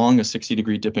along a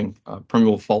 60-degree dipping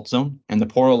permeable fault zone and the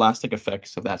poroelastic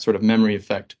effects of that sort of memory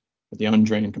effect of the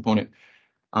undrained component.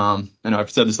 I know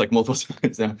I've said this like multiple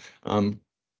times now.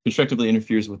 Constructively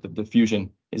interferes with the diffusion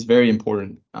is very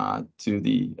important to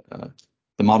the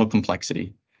model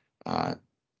complexity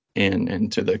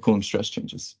and to the Coulomb stress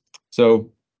changes.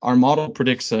 So our model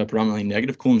predicts a predominantly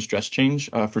negative Coulomb stress change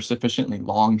for sufficiently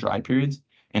long dry periods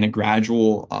and a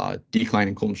gradual decline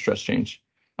in Coulomb stress change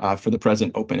for the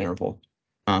present open interval.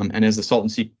 And as the Salton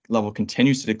Sea level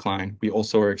continues to decline, we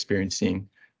also are experiencing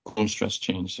Coulomb stress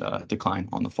change decline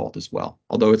on the fault as well,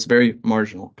 although it's very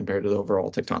marginal compared to the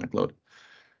overall tectonic load.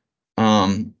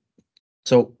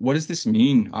 So what does this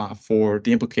mean for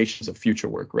the implications of future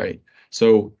work, right?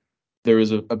 So there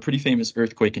was a pretty famous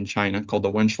earthquake in China called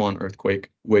the Wenchuan earthquake,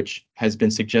 which has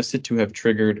been suggested to have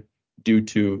triggered due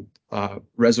to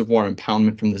reservoir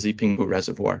impoundment from the Zipinghu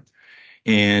Reservoir.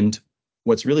 And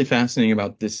what's really fascinating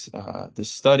about this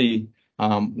study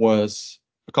was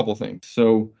a couple of things.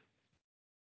 So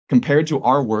compared to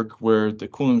our work, where the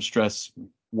Coulomb stress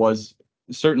was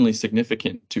certainly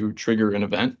significant to trigger an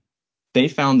event, they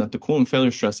found that the Coulomb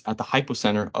failure stress at the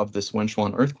hypocenter of this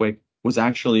Wenchuan earthquake was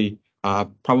actually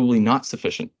probably not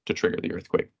sufficient to trigger the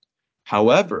earthquake.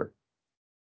 However,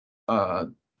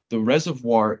 the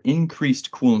reservoir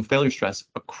increased Coulomb failure stress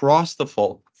across the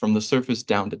fault from the surface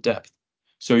down to depth.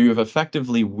 So you have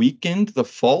effectively weakened the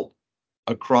fault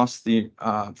across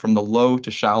from the low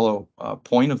to shallow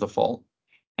point of the fault.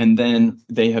 And then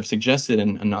they have suggested,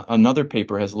 and another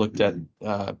paper has looked at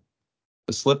the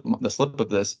slip of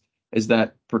this, is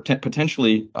that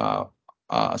potentially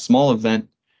a small event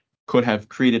could have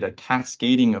created a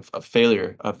cascading of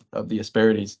failure of the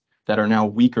asperities that are now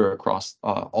weaker across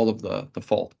all of the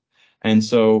fault. And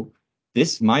so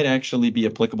this might actually be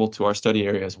applicable to our study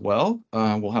area as well.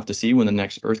 We'll have to see when the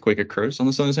next earthquake occurs on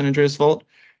the southern San Andreas Fault.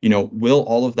 Will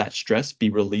all of that stress be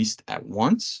released at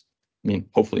once? I mean,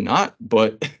 hopefully not,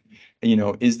 but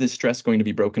is this stress going to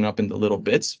be broken up into little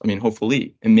bits? I mean,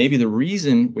 hopefully. And maybe the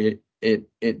reason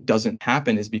it doesn't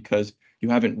happen is because you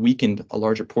haven't weakened a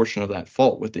larger portion of that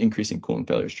fault with the increasing Coulomb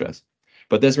failure stress.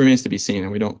 But this remains to be seen,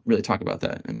 and we don't really talk about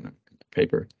that in the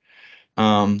paper.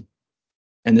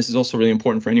 And this is also really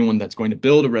important for anyone that's going to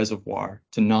build a reservoir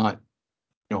to not,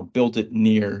 build it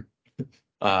near,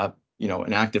 an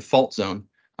active fault zone,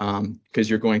 because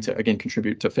you're going to, again,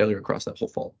 contribute to failure across that whole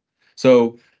fault.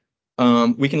 So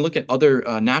we can look at other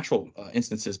natural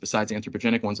instances besides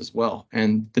anthropogenic ones as well.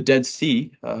 And the Dead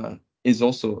Sea is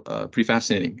also pretty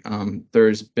fascinating.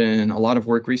 There's been a lot of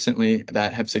work recently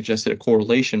that have suggested a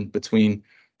correlation between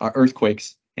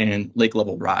earthquakes and lake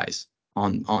level rise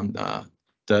on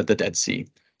the Dead Sea.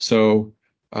 So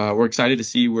we're excited to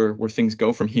see where things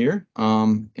go from here.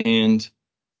 And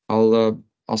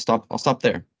I'll stop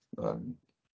there.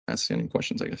 Ask any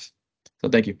questions, I guess. So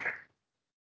thank you.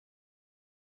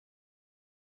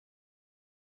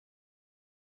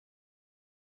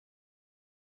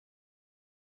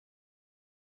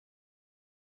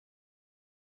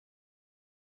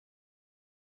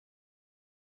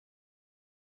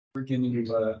 We're going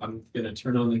to I'm going to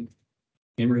turn on the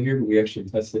camera here, but we actually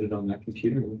tested it on that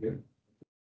computer. We're good.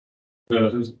 No,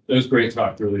 it was great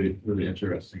talk. Really, really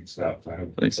interesting stuff. I have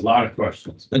Thanks. a lot of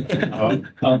questions.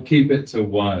 I'll keep it to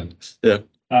one. Yeah.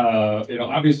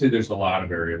 Obviously there's a lot of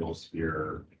variables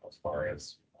here as far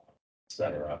as et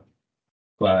cetera.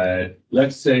 But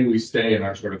let's say we stay in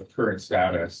our sort of current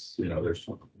status, there's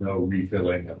no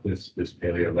refilling of this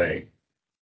paleo lake.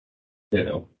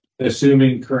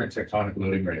 Assuming current tectonic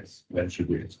loading rates, when should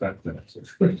we expect that?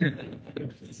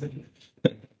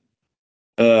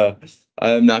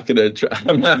 I'm not gonna try.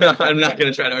 I'm not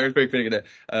gonna try to earthquake predict it.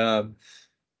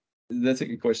 That's a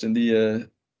good question. The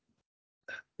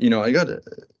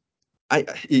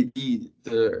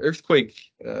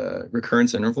earthquake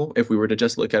recurrence interval, if we were to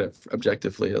just look at it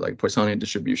objectively, like Poissonian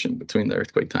distribution between the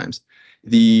earthquake times,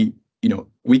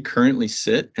 we currently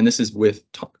sit, and this is with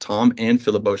Tom and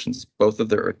Philibochen's, both of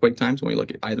their earthquake times. When we look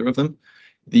at either of them,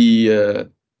 the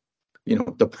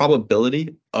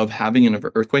probability of having an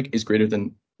earthquake is greater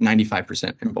than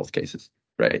 95% in both cases,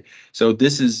 right? So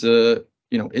this is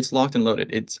it's locked and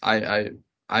loaded. I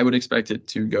would expect it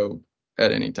to go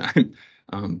at any time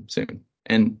soon.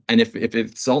 And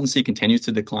if Salton Sea continues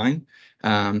to decline,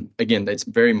 again, that's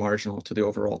very marginal to the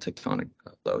overall tectonic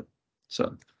load.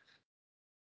 So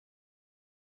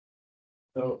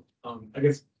I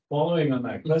guess following on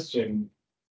that question,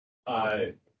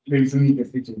 maybe something you can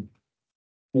speak to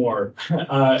more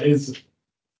is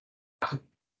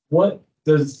what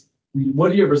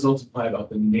do your results imply about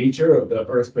the nature of the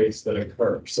earthquakes that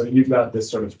occur? So you've got this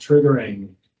sort of triggering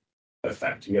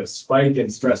effect. You get a spike in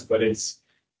stress, but it's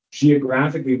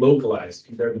geographically localized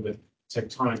compared to the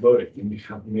tectonic loading. You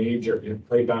have major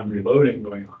plate boundary loading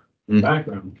going on in the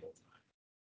background.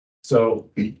 So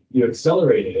you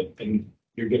accelerate it and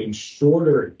you're getting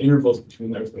shorter intervals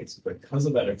between the earthquakes because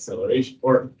of that acceleration.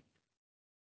 Or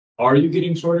are you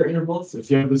getting shorter intervals if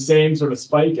you have the same sort of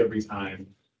spike every time?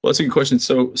 Well, that's a good question.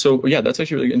 So yeah, that's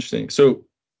actually really interesting. So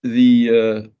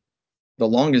the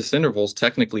longest intervals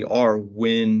technically are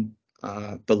when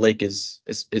the lake is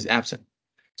absent.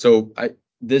 So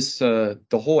the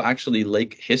whole actually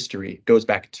lake history goes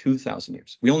back 2,000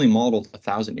 years. We only modeled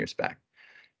 1,000 years back.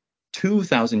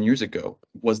 2,000 years ago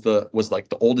was like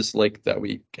the oldest lake that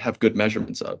we have good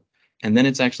measurements of, and then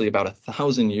it's actually about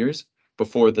 1,000 years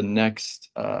before the next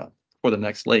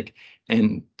lake,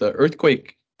 and the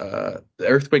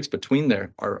earthquakes between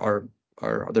there are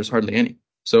there's hardly any.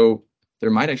 So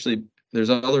there's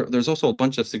also a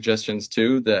bunch of suggestions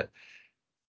too that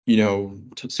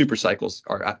super cycles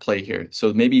are at play here.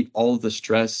 So maybe all of the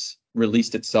stress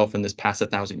released itself in this past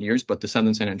 1,000 years, but the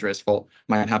Southern San Andreas Fault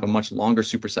might have a much longer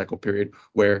supercycle period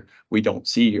where we don't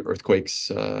see earthquakes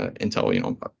until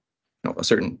a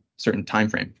certain time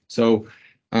frame. So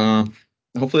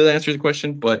hopefully that answers the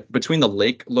question. But between the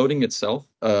lake loading itself,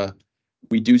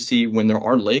 we do see when there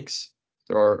are lakes,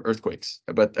 there are earthquakes.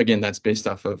 But again, that's based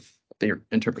off of their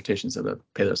interpretations of the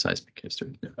paleoseismic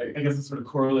history. I guess the sort of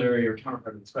corollary or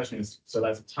counterpart of this question is, so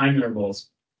that's time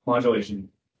intervals modulation.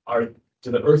 Do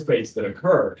the earthquakes that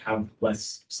occur have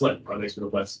less slip? Are they sort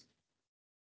of less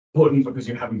potent because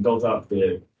you haven't built up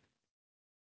the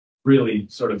really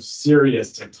sort of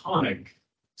serious tectonic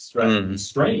stress and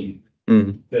strain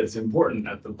that's important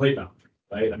at the plate boundary,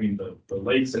 right? I mean, the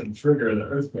lakes can trigger the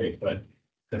earthquake, but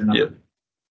they're not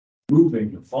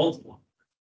moving the fault along.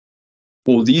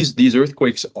 Well, these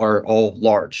earthquakes are all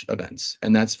large events,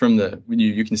 and that's from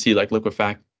you can see like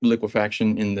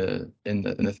liquefaction in the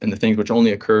things which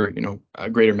only occur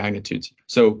greater magnitudes.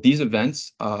 So these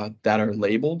events that are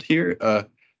labeled here,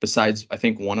 besides I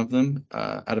think one of them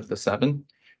out of the 7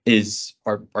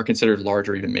 are considered large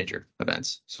or even major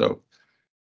events. So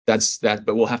that's that,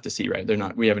 but we'll have to see, right? They're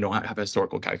not. We don't have a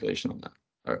historical calculation on that.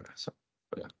 All right, so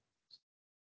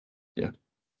yeah.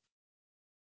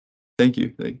 Thank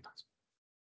you.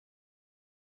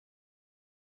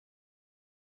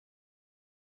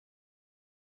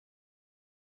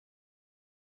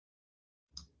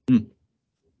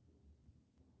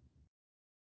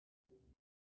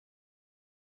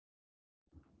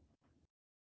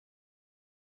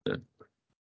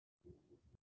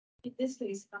 In this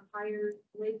case, a higher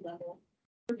lake level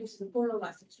produces a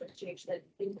poroelastic stress change that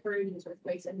encourages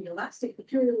earthquakes, and the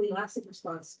purely elastic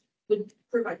response would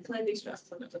provide calamity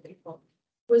stress on the lake fault.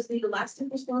 Was the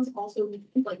elastic response also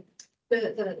like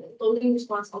the loading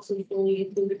response also fully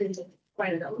included in the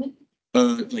finite element?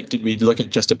 Like, did we look at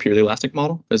just a purely elastic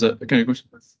model? Is that kind of question?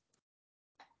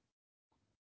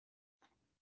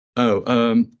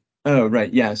 Oh,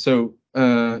 right, yeah. So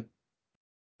you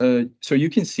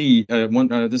can see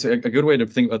this a good way to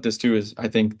think about this too is I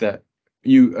think that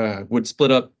you would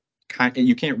split up.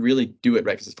 You can't really do it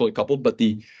right because it's fully coupled, but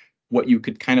what you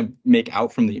could kind of make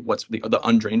out from the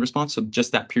undrained response. So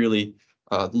just that purely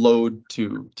load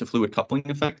to fluid coupling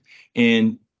effect,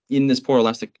 and in this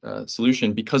poroelastic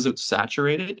solution, because it's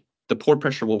saturated, the pore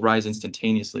pressure will rise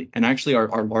instantaneously. And actually,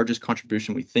 our largest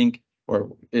contribution, we think,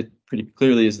 or it pretty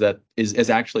clearly is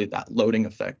actually that loading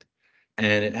effect.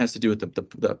 And it has to do with the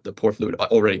pore fluid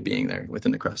already being there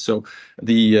within the crust. So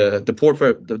the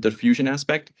diffusion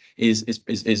aspect is a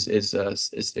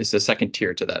second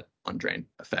tier to that undrained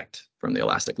effect from the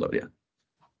elastic load. Yeah.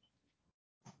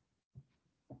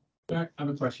 I have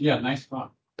a question. Yeah, nice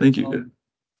talk. Thank you.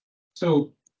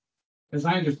 So, as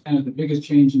I understand it, the biggest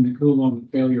change in the Coulomb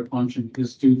failure function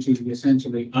is due to the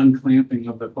essentially unclamping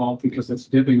of the fault because it's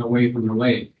dipping away from the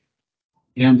lake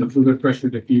and the fluid pressure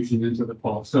diffusion into the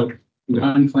fault. So you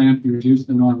unclamp, you reduce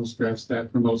the normal stress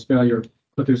that promotes failure,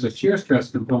 but there's a shear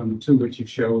stress component too, which you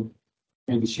showed.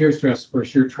 And the shear stress for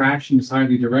shear traction is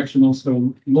highly directional.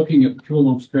 So looking at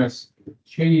Coulomb stress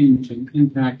change and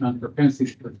impact on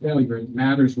propensity for failure, it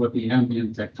matters what the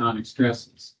ambient tectonic stress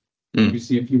is.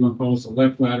 Obviously, if you impose a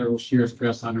left lateral shear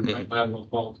stress on a right lateral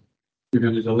fault, you're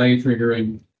going to delay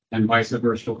triggering, and vice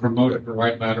versa, promote it for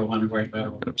right lateral on a right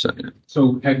lateral. 100%.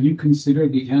 So have you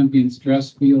considered the ambient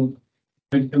stress field?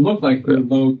 It looked like the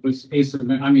load was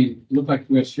asymmetric. I mean, it looked like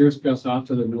we had shear stress off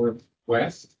to the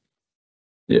northwest.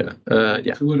 Yeah.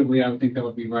 Intuitively, I would think that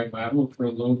would be right lateral for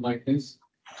a load like this.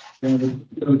 So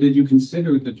did you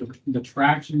consider the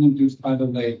traction induced by the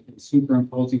lake and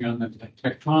superimposing on the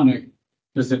tectonic?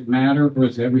 Does it matter, or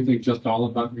is everything just all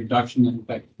about reduction in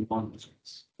effective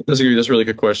stress? That's a really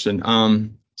good question.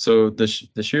 So the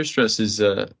shear stress is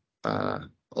are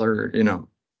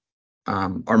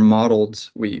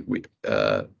modeled. We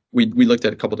looked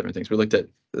at a couple different things. We looked at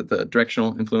the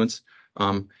directional influence,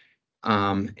 and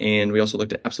we also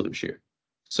looked at absolute shear.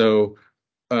 So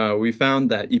we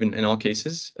found that even in all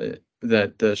cases,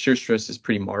 that the shear stress is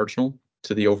pretty marginal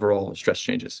to the overall stress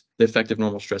changes. The effective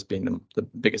normal stress being the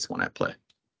biggest one at play.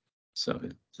 So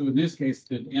in this case,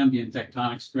 the ambient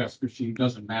tectonic stress regime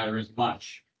doesn't matter as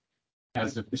much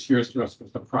as if the shear stress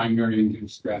was the primary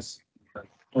induced stress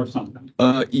or something.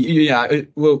 Yeah.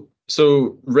 Well,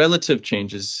 so relative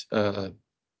changes. The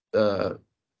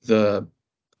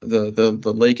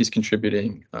lake is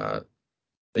contributing, a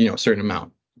certain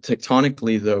amount.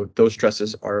 Tectonically, though, those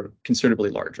stresses are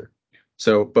considerably larger.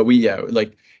 So, but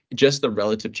like just the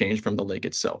relative change from the lake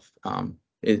itself. When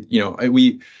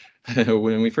we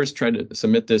first tried to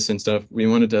submit this and stuff, we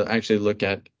wanted to actually look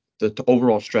at the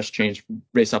overall stress change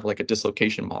based off like a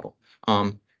dislocation model.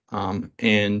 And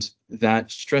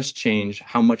that stress change,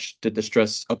 how much did the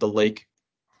stress of the lake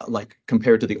like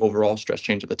compared to the overall stress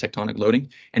change of the tectonic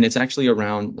loading? And it's actually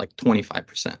around like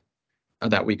 25%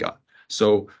 that we got.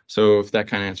 So if that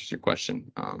kind of answers your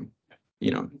question,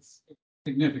 It's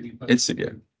significant. But it's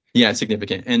significant,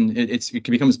 and it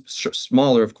can become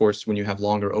smaller, of course, when you have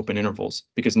longer open intervals,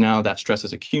 because now that stress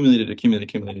is accumulated,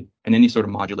 and any sort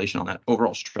of modulation on that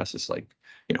overall stress is like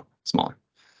smaller.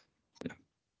 Yeah.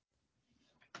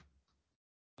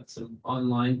 Some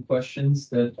online questions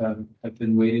that have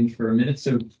been waiting for a minute.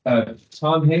 So,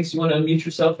 Tom Hanks, you want to unmute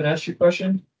yourself and ask your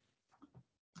question?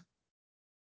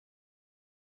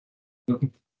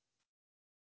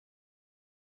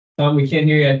 Tom, we can't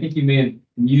hear you. I think you may have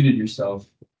muted yourself.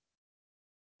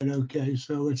 Okay,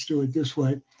 so let's do it this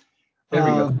way. There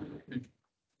we go.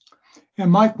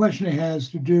 And my question has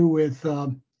to do with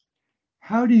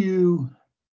how do you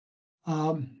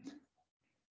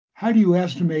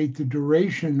estimate the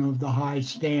duration of the high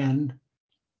stand,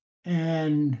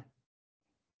 and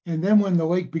then when the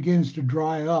lake begins to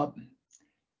dry up,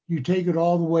 you take it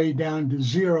all the way down to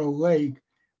zero lake.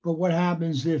 But what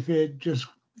happens if it just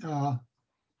goes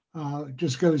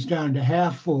down to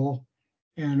half full?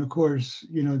 And of course,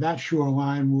 that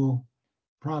shoreline will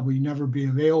probably never be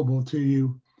available to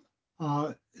you.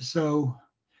 So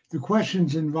the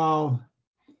questions involve,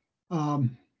 how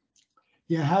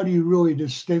do you really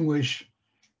distinguish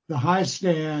the high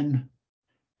stand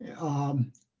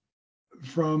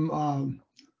from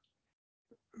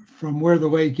where the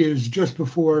lake is just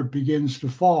before it begins to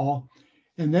fall,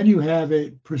 and then you have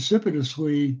it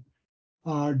precipitously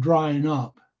drying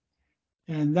up?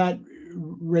 And that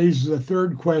raises a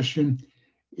third question.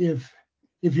 If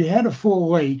you had a full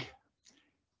lake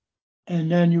and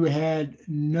then you had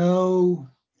no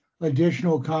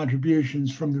additional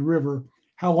contributions from the river,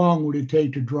 how long would it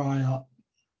take to dry up?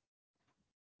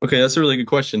 Okay, that's a really good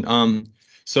question.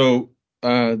 So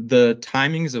the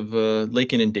timings of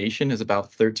lake inundation is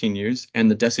about 13 years,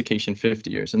 and the desiccation 50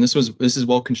 years. And this is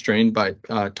well constrained by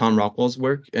Tom Rockwell's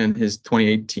work in his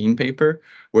 2018 paper,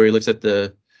 where he looks at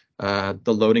the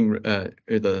loading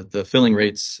or the filling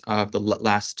rates of the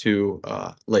last two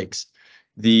lakes.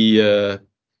 The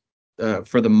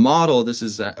For the model, this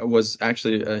is was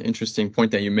actually an interesting point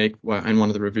that you make, and one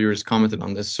of the reviewers commented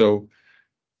on this. So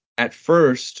at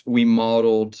first, we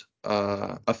modeled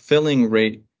a filling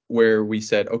rate where we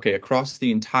said, okay, across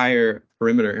the entire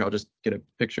perimeter, I'll just get a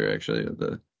picture actually of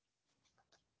the.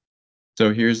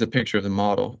 So here's a picture of the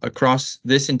model. Across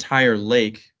this entire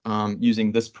lake,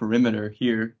 using this perimeter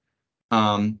here,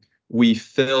 um, we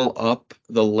fill up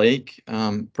the lake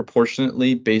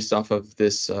proportionately based off of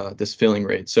this filling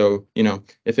rate. So,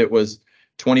 if it was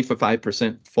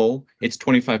 25% full, it's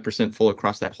 25% full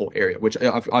across that whole area, which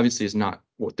obviously is not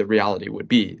what the reality would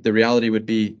be. The reality would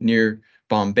be near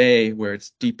Bombay, where it's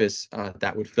deepest,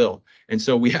 that would fill. And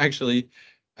so we actually,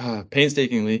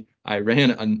 painstakingly, I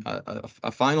ran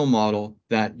a final model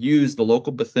that used the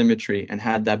local bathymetry and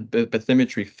had that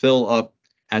bathymetry fill up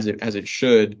as it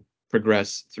should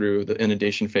progress through the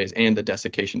inundation phase and the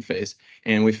desiccation phase.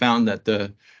 And we found that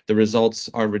the results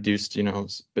are reduced,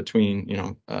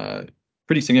 between,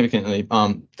 pretty significantly,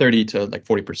 30 to like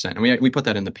 40%. And we put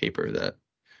that in the paper that,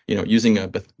 using a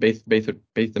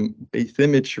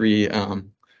bathymetry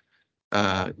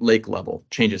lake level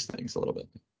changes things a little bit.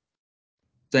 Does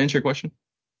that answer your question?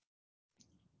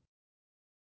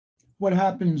 What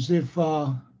happens if,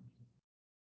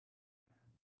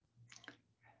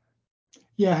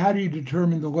 yeah, how do you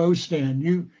determine the low stand?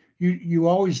 You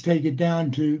always take it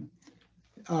down to,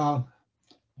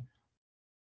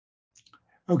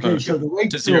 okay, so the lake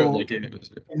to zero, full,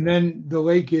 and then the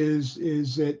lake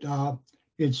is at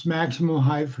its maximum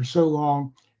height for so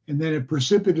long, and then it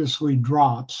precipitously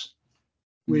drops,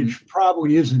 which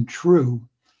probably isn't true.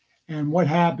 And what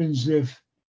happens if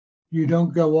you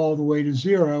don't go all the way to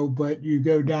zero, but you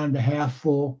go down to half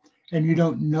full and you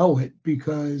don't know it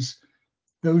because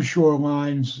those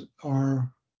shorelines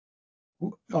are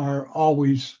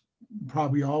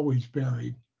probably always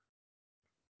buried.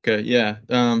 Okay, yeah.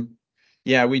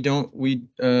 Yeah, I would one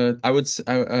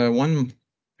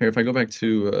here, if I go back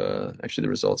to actually the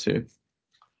results here.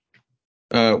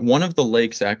 One of the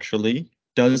lakes actually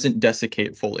doesn't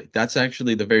desiccate fully. That's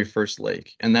actually the very first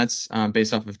lake, and that's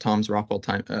based off of Tom's Rockwell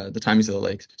the timings of the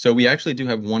lakes. So we actually do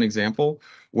have one example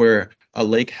where a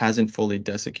lake hasn't fully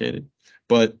desiccated,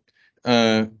 but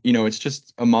it's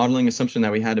just a modeling assumption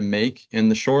that we had to make,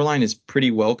 and the shoreline is pretty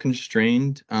well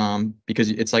constrained because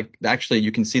it's like actually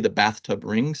you can see the bathtub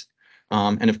rings,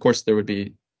 and of course there would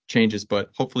be changes,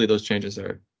 but hopefully those changes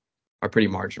are pretty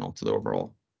marginal to the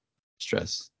overall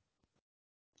stress.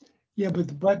 Yeah, but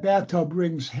the bathtub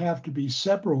rings have to be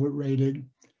separated,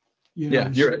 Yeah,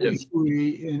 you're right. Yes.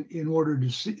 in order to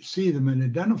see them and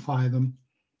identify them.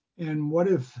 And what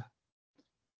if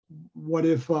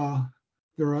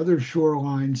there are other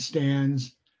shoreline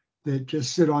stands that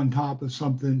just sit on top of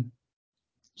something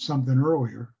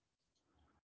earlier?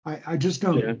 I just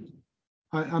don't. Yeah.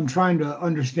 I'm trying to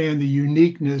understand the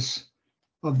uniqueness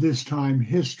of this time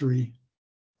history,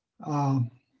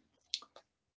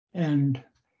 and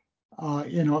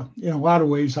in a lot of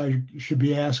ways, I should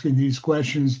be asking these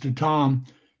questions to Tom,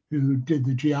 who did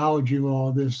the geology of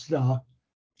all this, than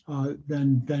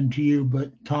to you.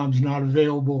 But Tom's not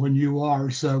available, and you are.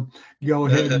 So go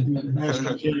ahead and do the best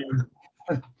you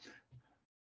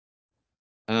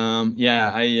can.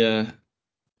 Yeah,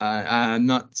 I'm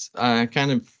not.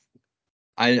 Kind of.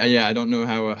 Yeah, I don't know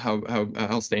how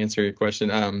else to answer your question.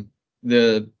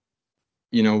 We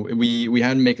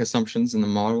had to make assumptions in the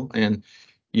model, and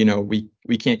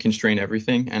we can't constrain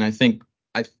everything. And I think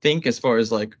as far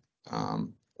as like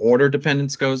order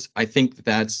dependence goes, I think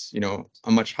that's a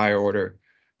much higher order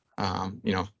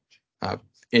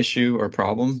issue or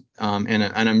problem.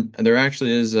 And there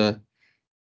actually is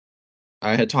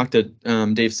I had talked to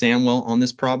Dave Samwell on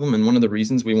this problem, and one of the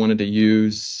reasons we wanted to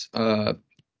use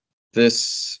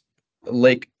this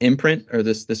lake imprint, or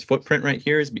this footprint right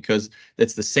here, is because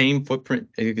it's the same footprint,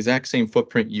 exact same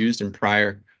footprint used in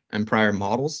prior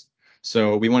models.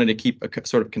 So we wanted to keep a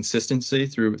sort of consistency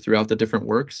throughout the different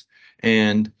works,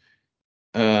 and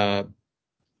there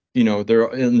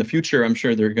in the future, I'm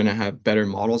sure they're going to have better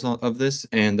models of this,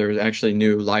 and there's actually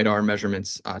new LiDAR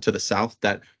measurements to the south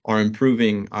that are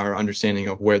improving our understanding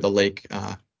of where the lake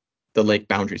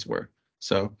boundaries were.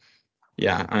 So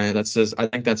yeah, I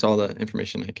think that's all the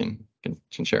information I can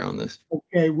share on this.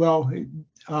 Okay, well,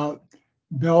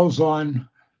 Belle's on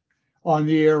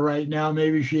the air right now.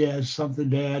 Maybe she has something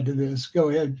to add to this. Go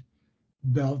ahead,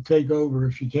 Belle, take over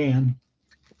if you can.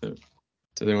 Does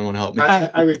anyone want to help me?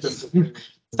 I was just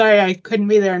sorry I couldn't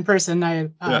be there in person. I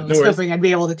no was worries. hoping I'd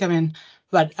be able to come in,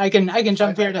 but I can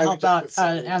jump here to I help was out just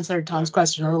saying- answer Tom's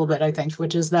question a little bit. I think,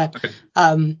 which is that Okay.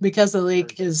 because the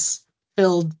lake is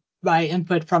filled by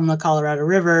input from the Colorado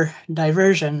River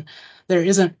diversion, there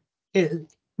isn't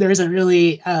there isn't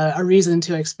really a reason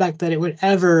to expect that it would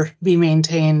ever be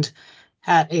maintained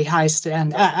at a high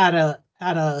stand at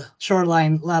a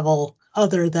shoreline level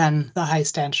other than the high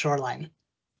stand shoreline.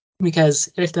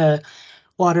 Because if the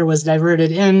water was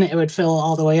diverted in, it would fill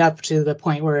all the way up to the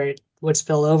point where it would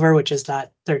spill over, which is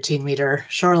that 13-meter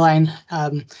shoreline.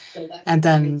 And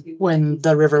then when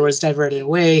the river was diverted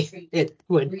away, it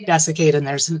would desiccate, and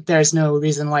there's no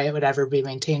reason why it would ever be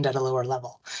maintained at a lower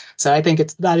level. So I think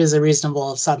that is a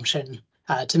reasonable assumption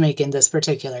to make in this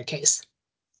particular case.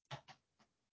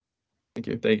 Thank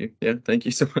you. Yeah, thank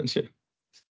you so much.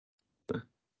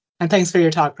 And thanks for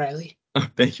your talk, Ryley. Oh,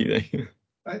 thank you.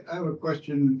 I have a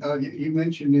question. You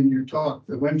mentioned in your talk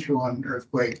the Wenchuan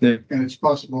earthquake Yeah. and its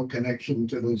possible connection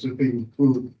to the Zipping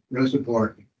Fu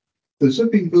Reservoir. The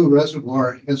Zipping Fu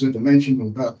Reservoir has a dimension of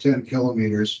about 10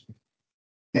 kilometers,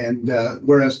 and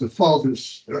whereas the fault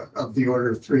is of the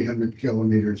order of 300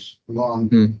 kilometers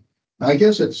long. I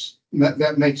guess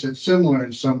that makes it similar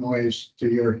in some ways to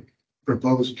your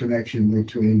proposed connection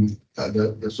between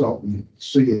the Salton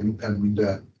Sea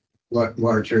and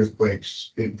large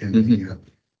earthquakes in the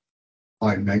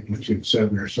high magnitude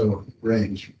 7 or so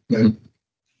range. But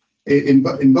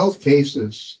in both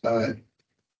cases, the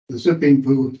Zipping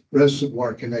Fu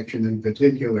Reservoir connection in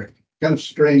particular kind of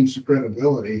strains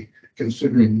credibility,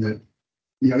 considering that,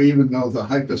 even though the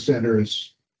hypocenter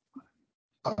is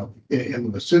in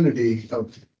the vicinity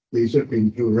of the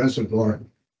Zipping Fu Reservoir,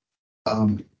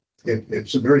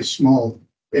 it's a very small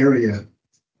area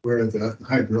where the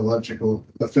hydrological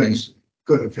effects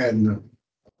could have had an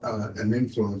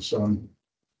influence on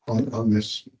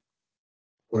this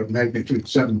magnitude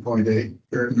 7.8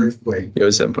 earthquake. It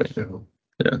was 7.8. So,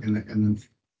 yeah. And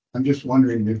I'm just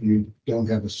wondering if you don't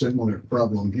have a similar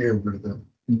problem here where the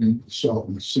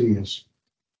Salton Sea is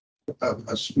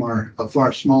a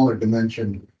far smaller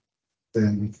dimension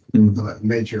than a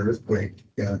major earthquake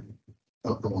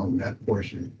along that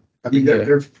portion. I mean,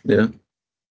 there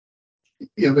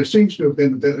seems to have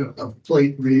been a bit of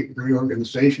plate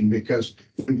reorganization because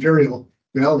the Imperial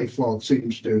Valley Fault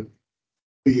seems to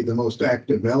be the most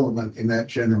active element in that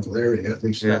general area, at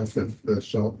least south of the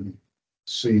Salton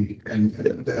Sea and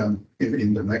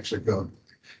into Mexico.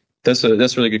 That's a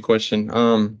really good question.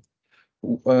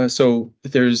 So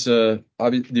there's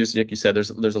obviously, like you said,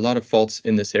 there's a lot of faults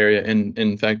in this area, and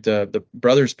in fact, the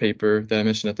Brothers paper that I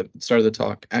mentioned at the start of the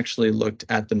talk actually looked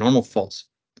at the normal faults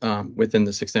within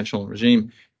this extensional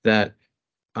regime that,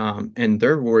 and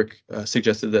their work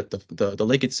suggested that the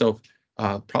lake itself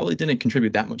probably didn't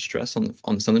contribute that much stress on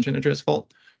the San Andreas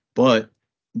Fault, but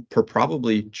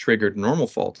probably triggered normal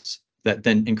faults that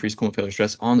then increased Coulomb failure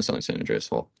stress on the San Andreas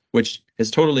Fault, which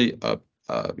is totally a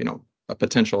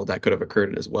potential that could have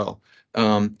occurred as well.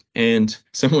 And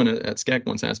someone at SCAC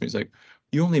once asked me, he's like,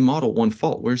 "You only model one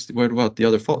fault. Where about the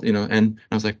other fault?" And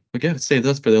I was like, "We got to save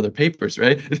this for the other papers,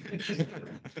 right?"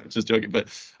 Just joking, but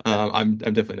I'm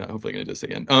definitely not hopefully going to do this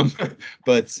again.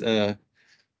 But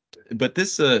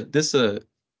this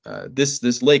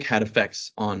lake had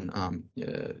effects on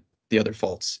the other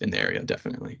faults in the area,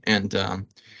 definitely. And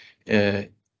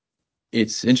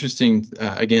it's interesting.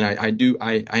 Again,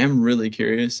 I am really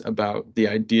curious about the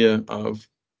idea of,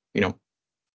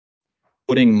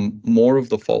 putting more of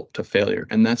the fault to failure,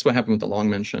 and that's what happened with the long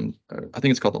mentioned. I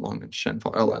think it's called the long mentioned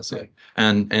fault, LSA,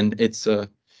 and it's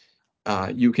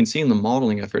you can see in the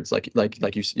modeling efforts, like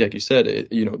you said,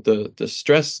 the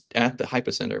stress at the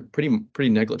hypocenter pretty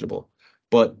negligible,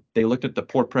 but they looked at the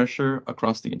pore pressure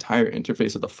across the entire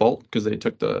interface of the fault because they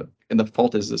took and the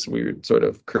fault is this weird sort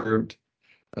of curved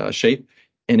shape,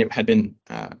 and it had been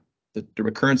the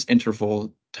recurrence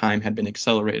interval time had been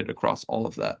accelerated across all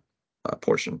of that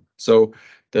portion. So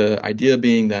the idea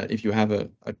being that if you have a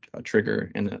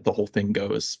trigger and the whole thing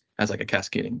goes as like a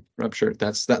cascading rupture,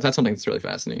 that's something that's really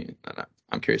fascinating.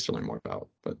 I'm curious to learn more about.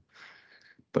 But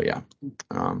yeah,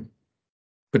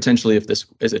 potentially if this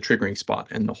is a triggering spot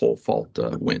and the whole fault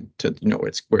went to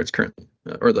it's where it's currently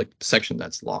or like the section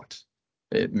that's locked,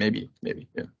 maybe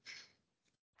yeah.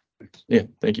 Yeah,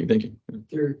 thank you.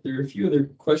 There are a few other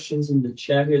questions in the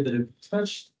chat here that have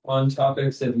touched on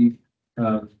topics that we've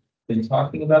been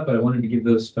talking about, but I wanted to give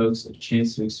those folks a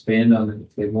chance to expand on it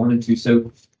if they wanted to.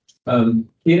 So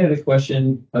Kate had a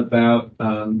question about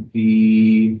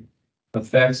the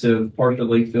effects of partial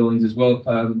lake fillings as well.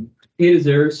 Kate, is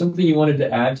there something you wanted to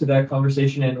add to that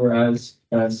conversation and or as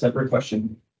a separate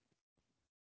question?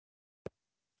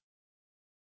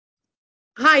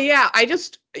 Hi, yeah, I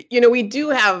just, we do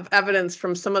have evidence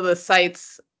from some of the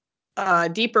sites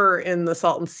deeper in the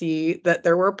Salton Sea that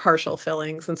there were partial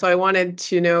fillings. And so I wanted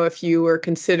to know if you were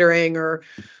considering or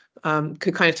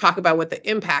could kind of talk about what the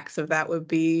impacts of that would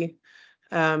be.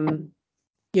 There's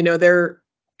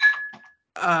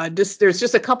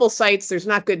just a couple sites. There's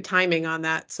not good timing on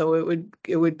that, so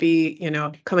it would be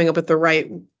coming up with the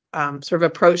right sort of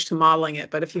approach to modeling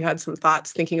it. But if you had some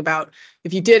thoughts thinking about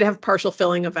if you did have partial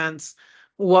filling events,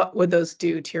 what would those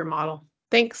do to your model?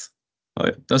 Thanks.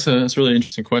 That's a really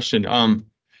interesting question.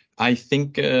 I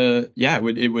think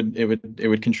it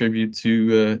would contribute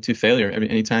to failure. I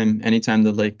mean, anytime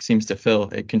the lake seems to fill,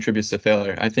 it contributes to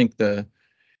failure. I think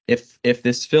if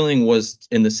this filling was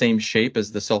in the same shape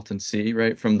as the Salton Sea,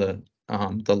 right, from the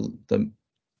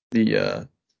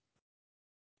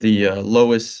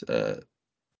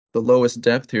lowest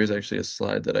depth. Here's actually a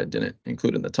slide that I didn't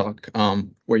include in the talk,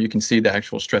 where you can see the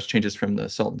actual stress changes from the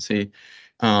Salton Sea.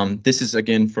 This is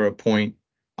again for a point.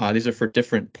 These are for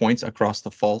different points across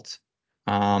the fault,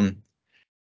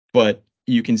 but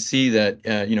you can see that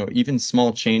even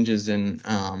small changes in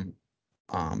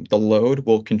the load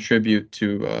will contribute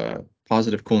to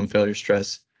positive Coulomb failure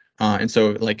stress. And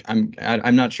so, like,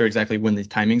 I'm not sure exactly when the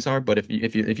timings are, but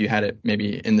if you had it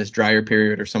maybe in this drier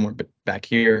period or somewhere back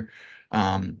here,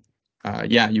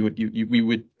 we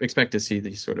would expect to see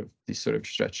these sort of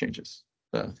stress changes,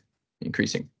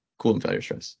 increasing Coulomb failure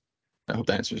stress. I hope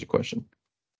that answers your question.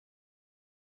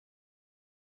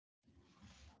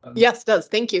 Yes, it does.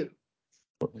 Thank you.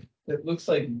 It looks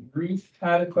like Ruth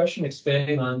had a question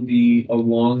expanding on the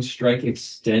along strike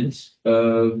extent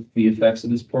of the effects of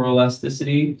this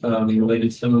poroelasticity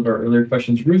related to some of our earlier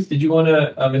questions. Ruth, did you want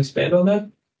to expand on that?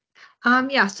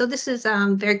 Yeah, so this is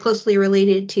very closely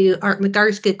related to Art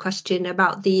McDar's good question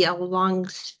about the along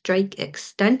strike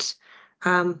extent.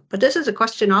 But this is a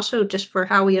question also just for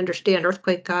how we understand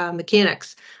earthquake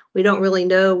mechanics. We don't really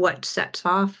know what sets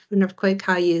off an earthquake,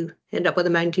 how you end up with a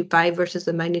magnitude 5 versus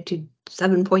a magnitude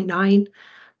 7.9.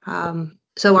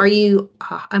 So are you,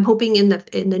 I'm hoping in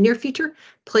the near future,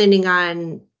 planning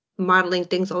on modeling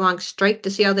things along strike to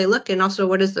see how they look, and also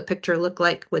what does the picture look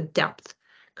like with depth?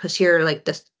 Because here, like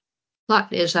this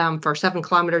plot is for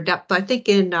 7-kilometer depth. But I think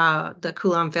in the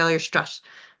Coulomb failure stress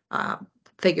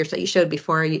figures that you showed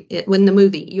before, when the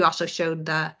movie, you also showed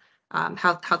the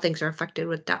how things are affected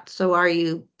with depth. So are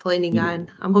you planning on,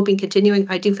 I'm hoping continuing,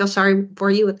 I do feel sorry for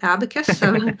you with Abacus.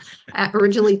 So I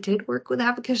originally did work with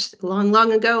Abacus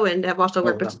long ago, and I've also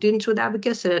worked with students with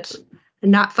Abacus, and it's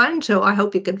not fun. So I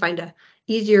hope you can find a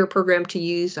easier program to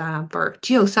use for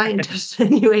geoscientists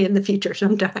anyway in the future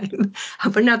sometime.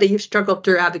 But now that you've struggled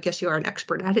through Abacus, you are an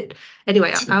expert at it.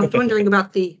 Anyway, I was wondering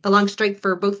about the along strike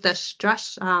for both the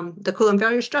stress, the Coulomb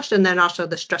failure stress, and then also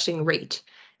the stressing rate,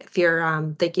 if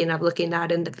you're thinking of looking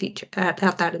at in the future, at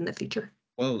that in the future.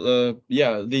 Well,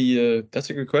 that's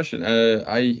a good question.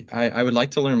 I would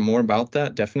like to learn more about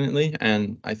that, definitely,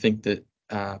 and I think that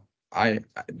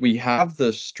we have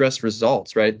the stress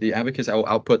results, right? The Abacus will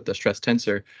output the stress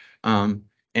tensor,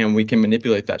 and we can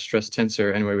manipulate that stress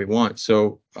tensor any way we want.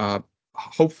 So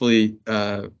hopefully,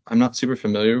 I'm not super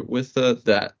familiar with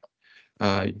that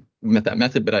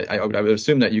method, but I would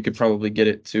assume that you could probably get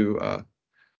it to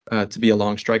be a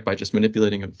long strike by just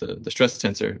manipulating of the stress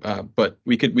tensor. But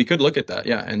we could look at that,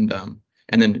 yeah, and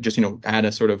then just add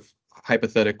a sort of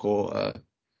hypothetical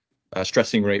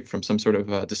stressing rate from some sort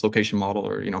of dislocation model,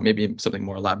 or maybe something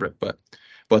more elaborate. But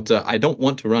I don't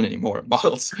want to run any more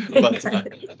models. But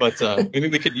maybe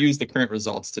we could use the current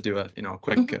results to do a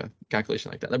quick calculation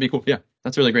like that. That'd be cool. Yeah,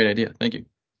 that's a really great idea. Thank you.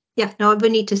 Yeah, no, I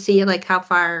would need to see like how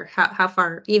far,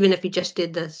 even if you just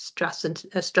did the stress and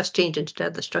stress change instead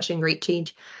of the stressing rate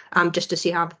change, just to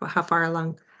see how far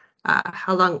along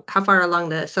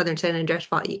the southern San Andreas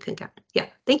Fault you can get. Yeah,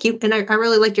 thank you. And I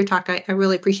really liked your talk. I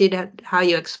really appreciated how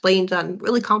you explained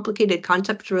really complicated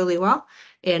concepts really well.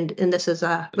 And this is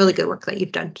really good work that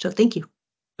you've done. So thank you.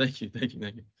 Thank you.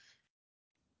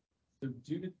 So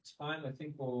due to time, I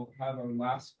think we'll have our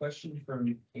last question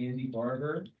from Andy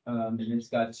Barber. And it's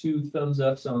got 2 thumbs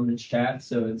ups on the chat,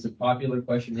 so it's a popular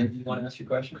question. Andy, you want to ask your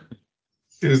question?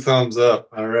 2 thumbs up.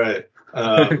 All right.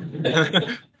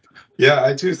 Yeah,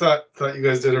 I too thought you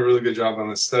guys did a really good job on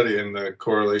this study, and the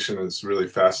correlation is really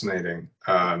fascinating.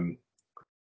 I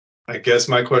guess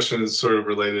my question is sort of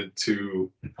related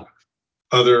to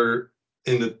other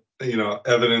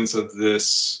evidence of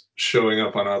this showing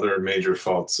up on other major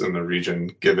faults in the region,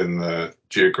 given the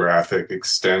geographic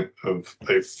extent of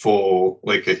a full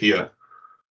Lake Cahuilla.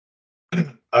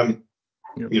 I'm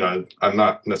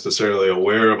not necessarily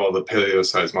aware of all the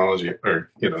paleoseismology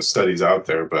or studies out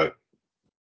there, but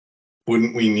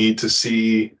wouldn't we need to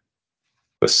see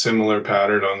a similar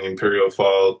pattern on the Imperial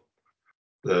Fault,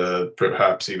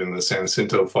 perhaps even the San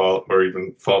Jacinto Fault, or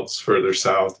even faults further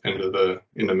south into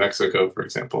Mexico, for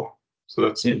example? So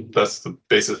that's the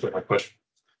basis of my question.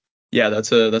 Yeah,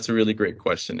 that's a really great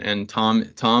question. And Tom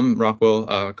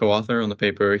Rockwell, co-author on the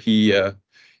paper, he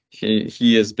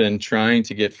has been trying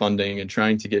to get funding and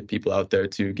trying to get people out there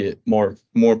to get more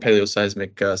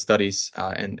paleoseismic studies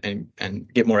and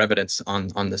get more evidence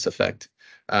on this effect,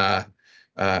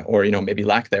 or maybe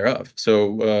lack thereof.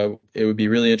 So it would be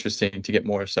really interesting to get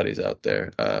more studies out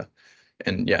there.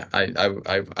 And yeah,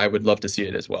 I would love to see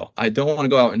it as well. I don't want to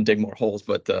go out and dig more holes,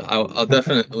 but I'll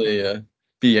definitely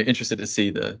be interested to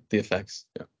see the effects.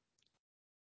 Yeah.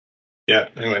 Yeah.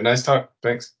 Anyway, nice talk.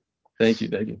 Thanks. Thank you.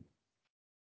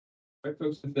 All right,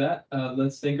 folks, with that,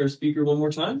 let's thank our speaker one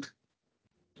more time.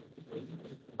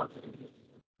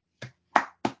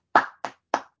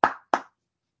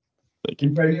 Thank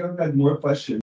you. If anyone had more questions,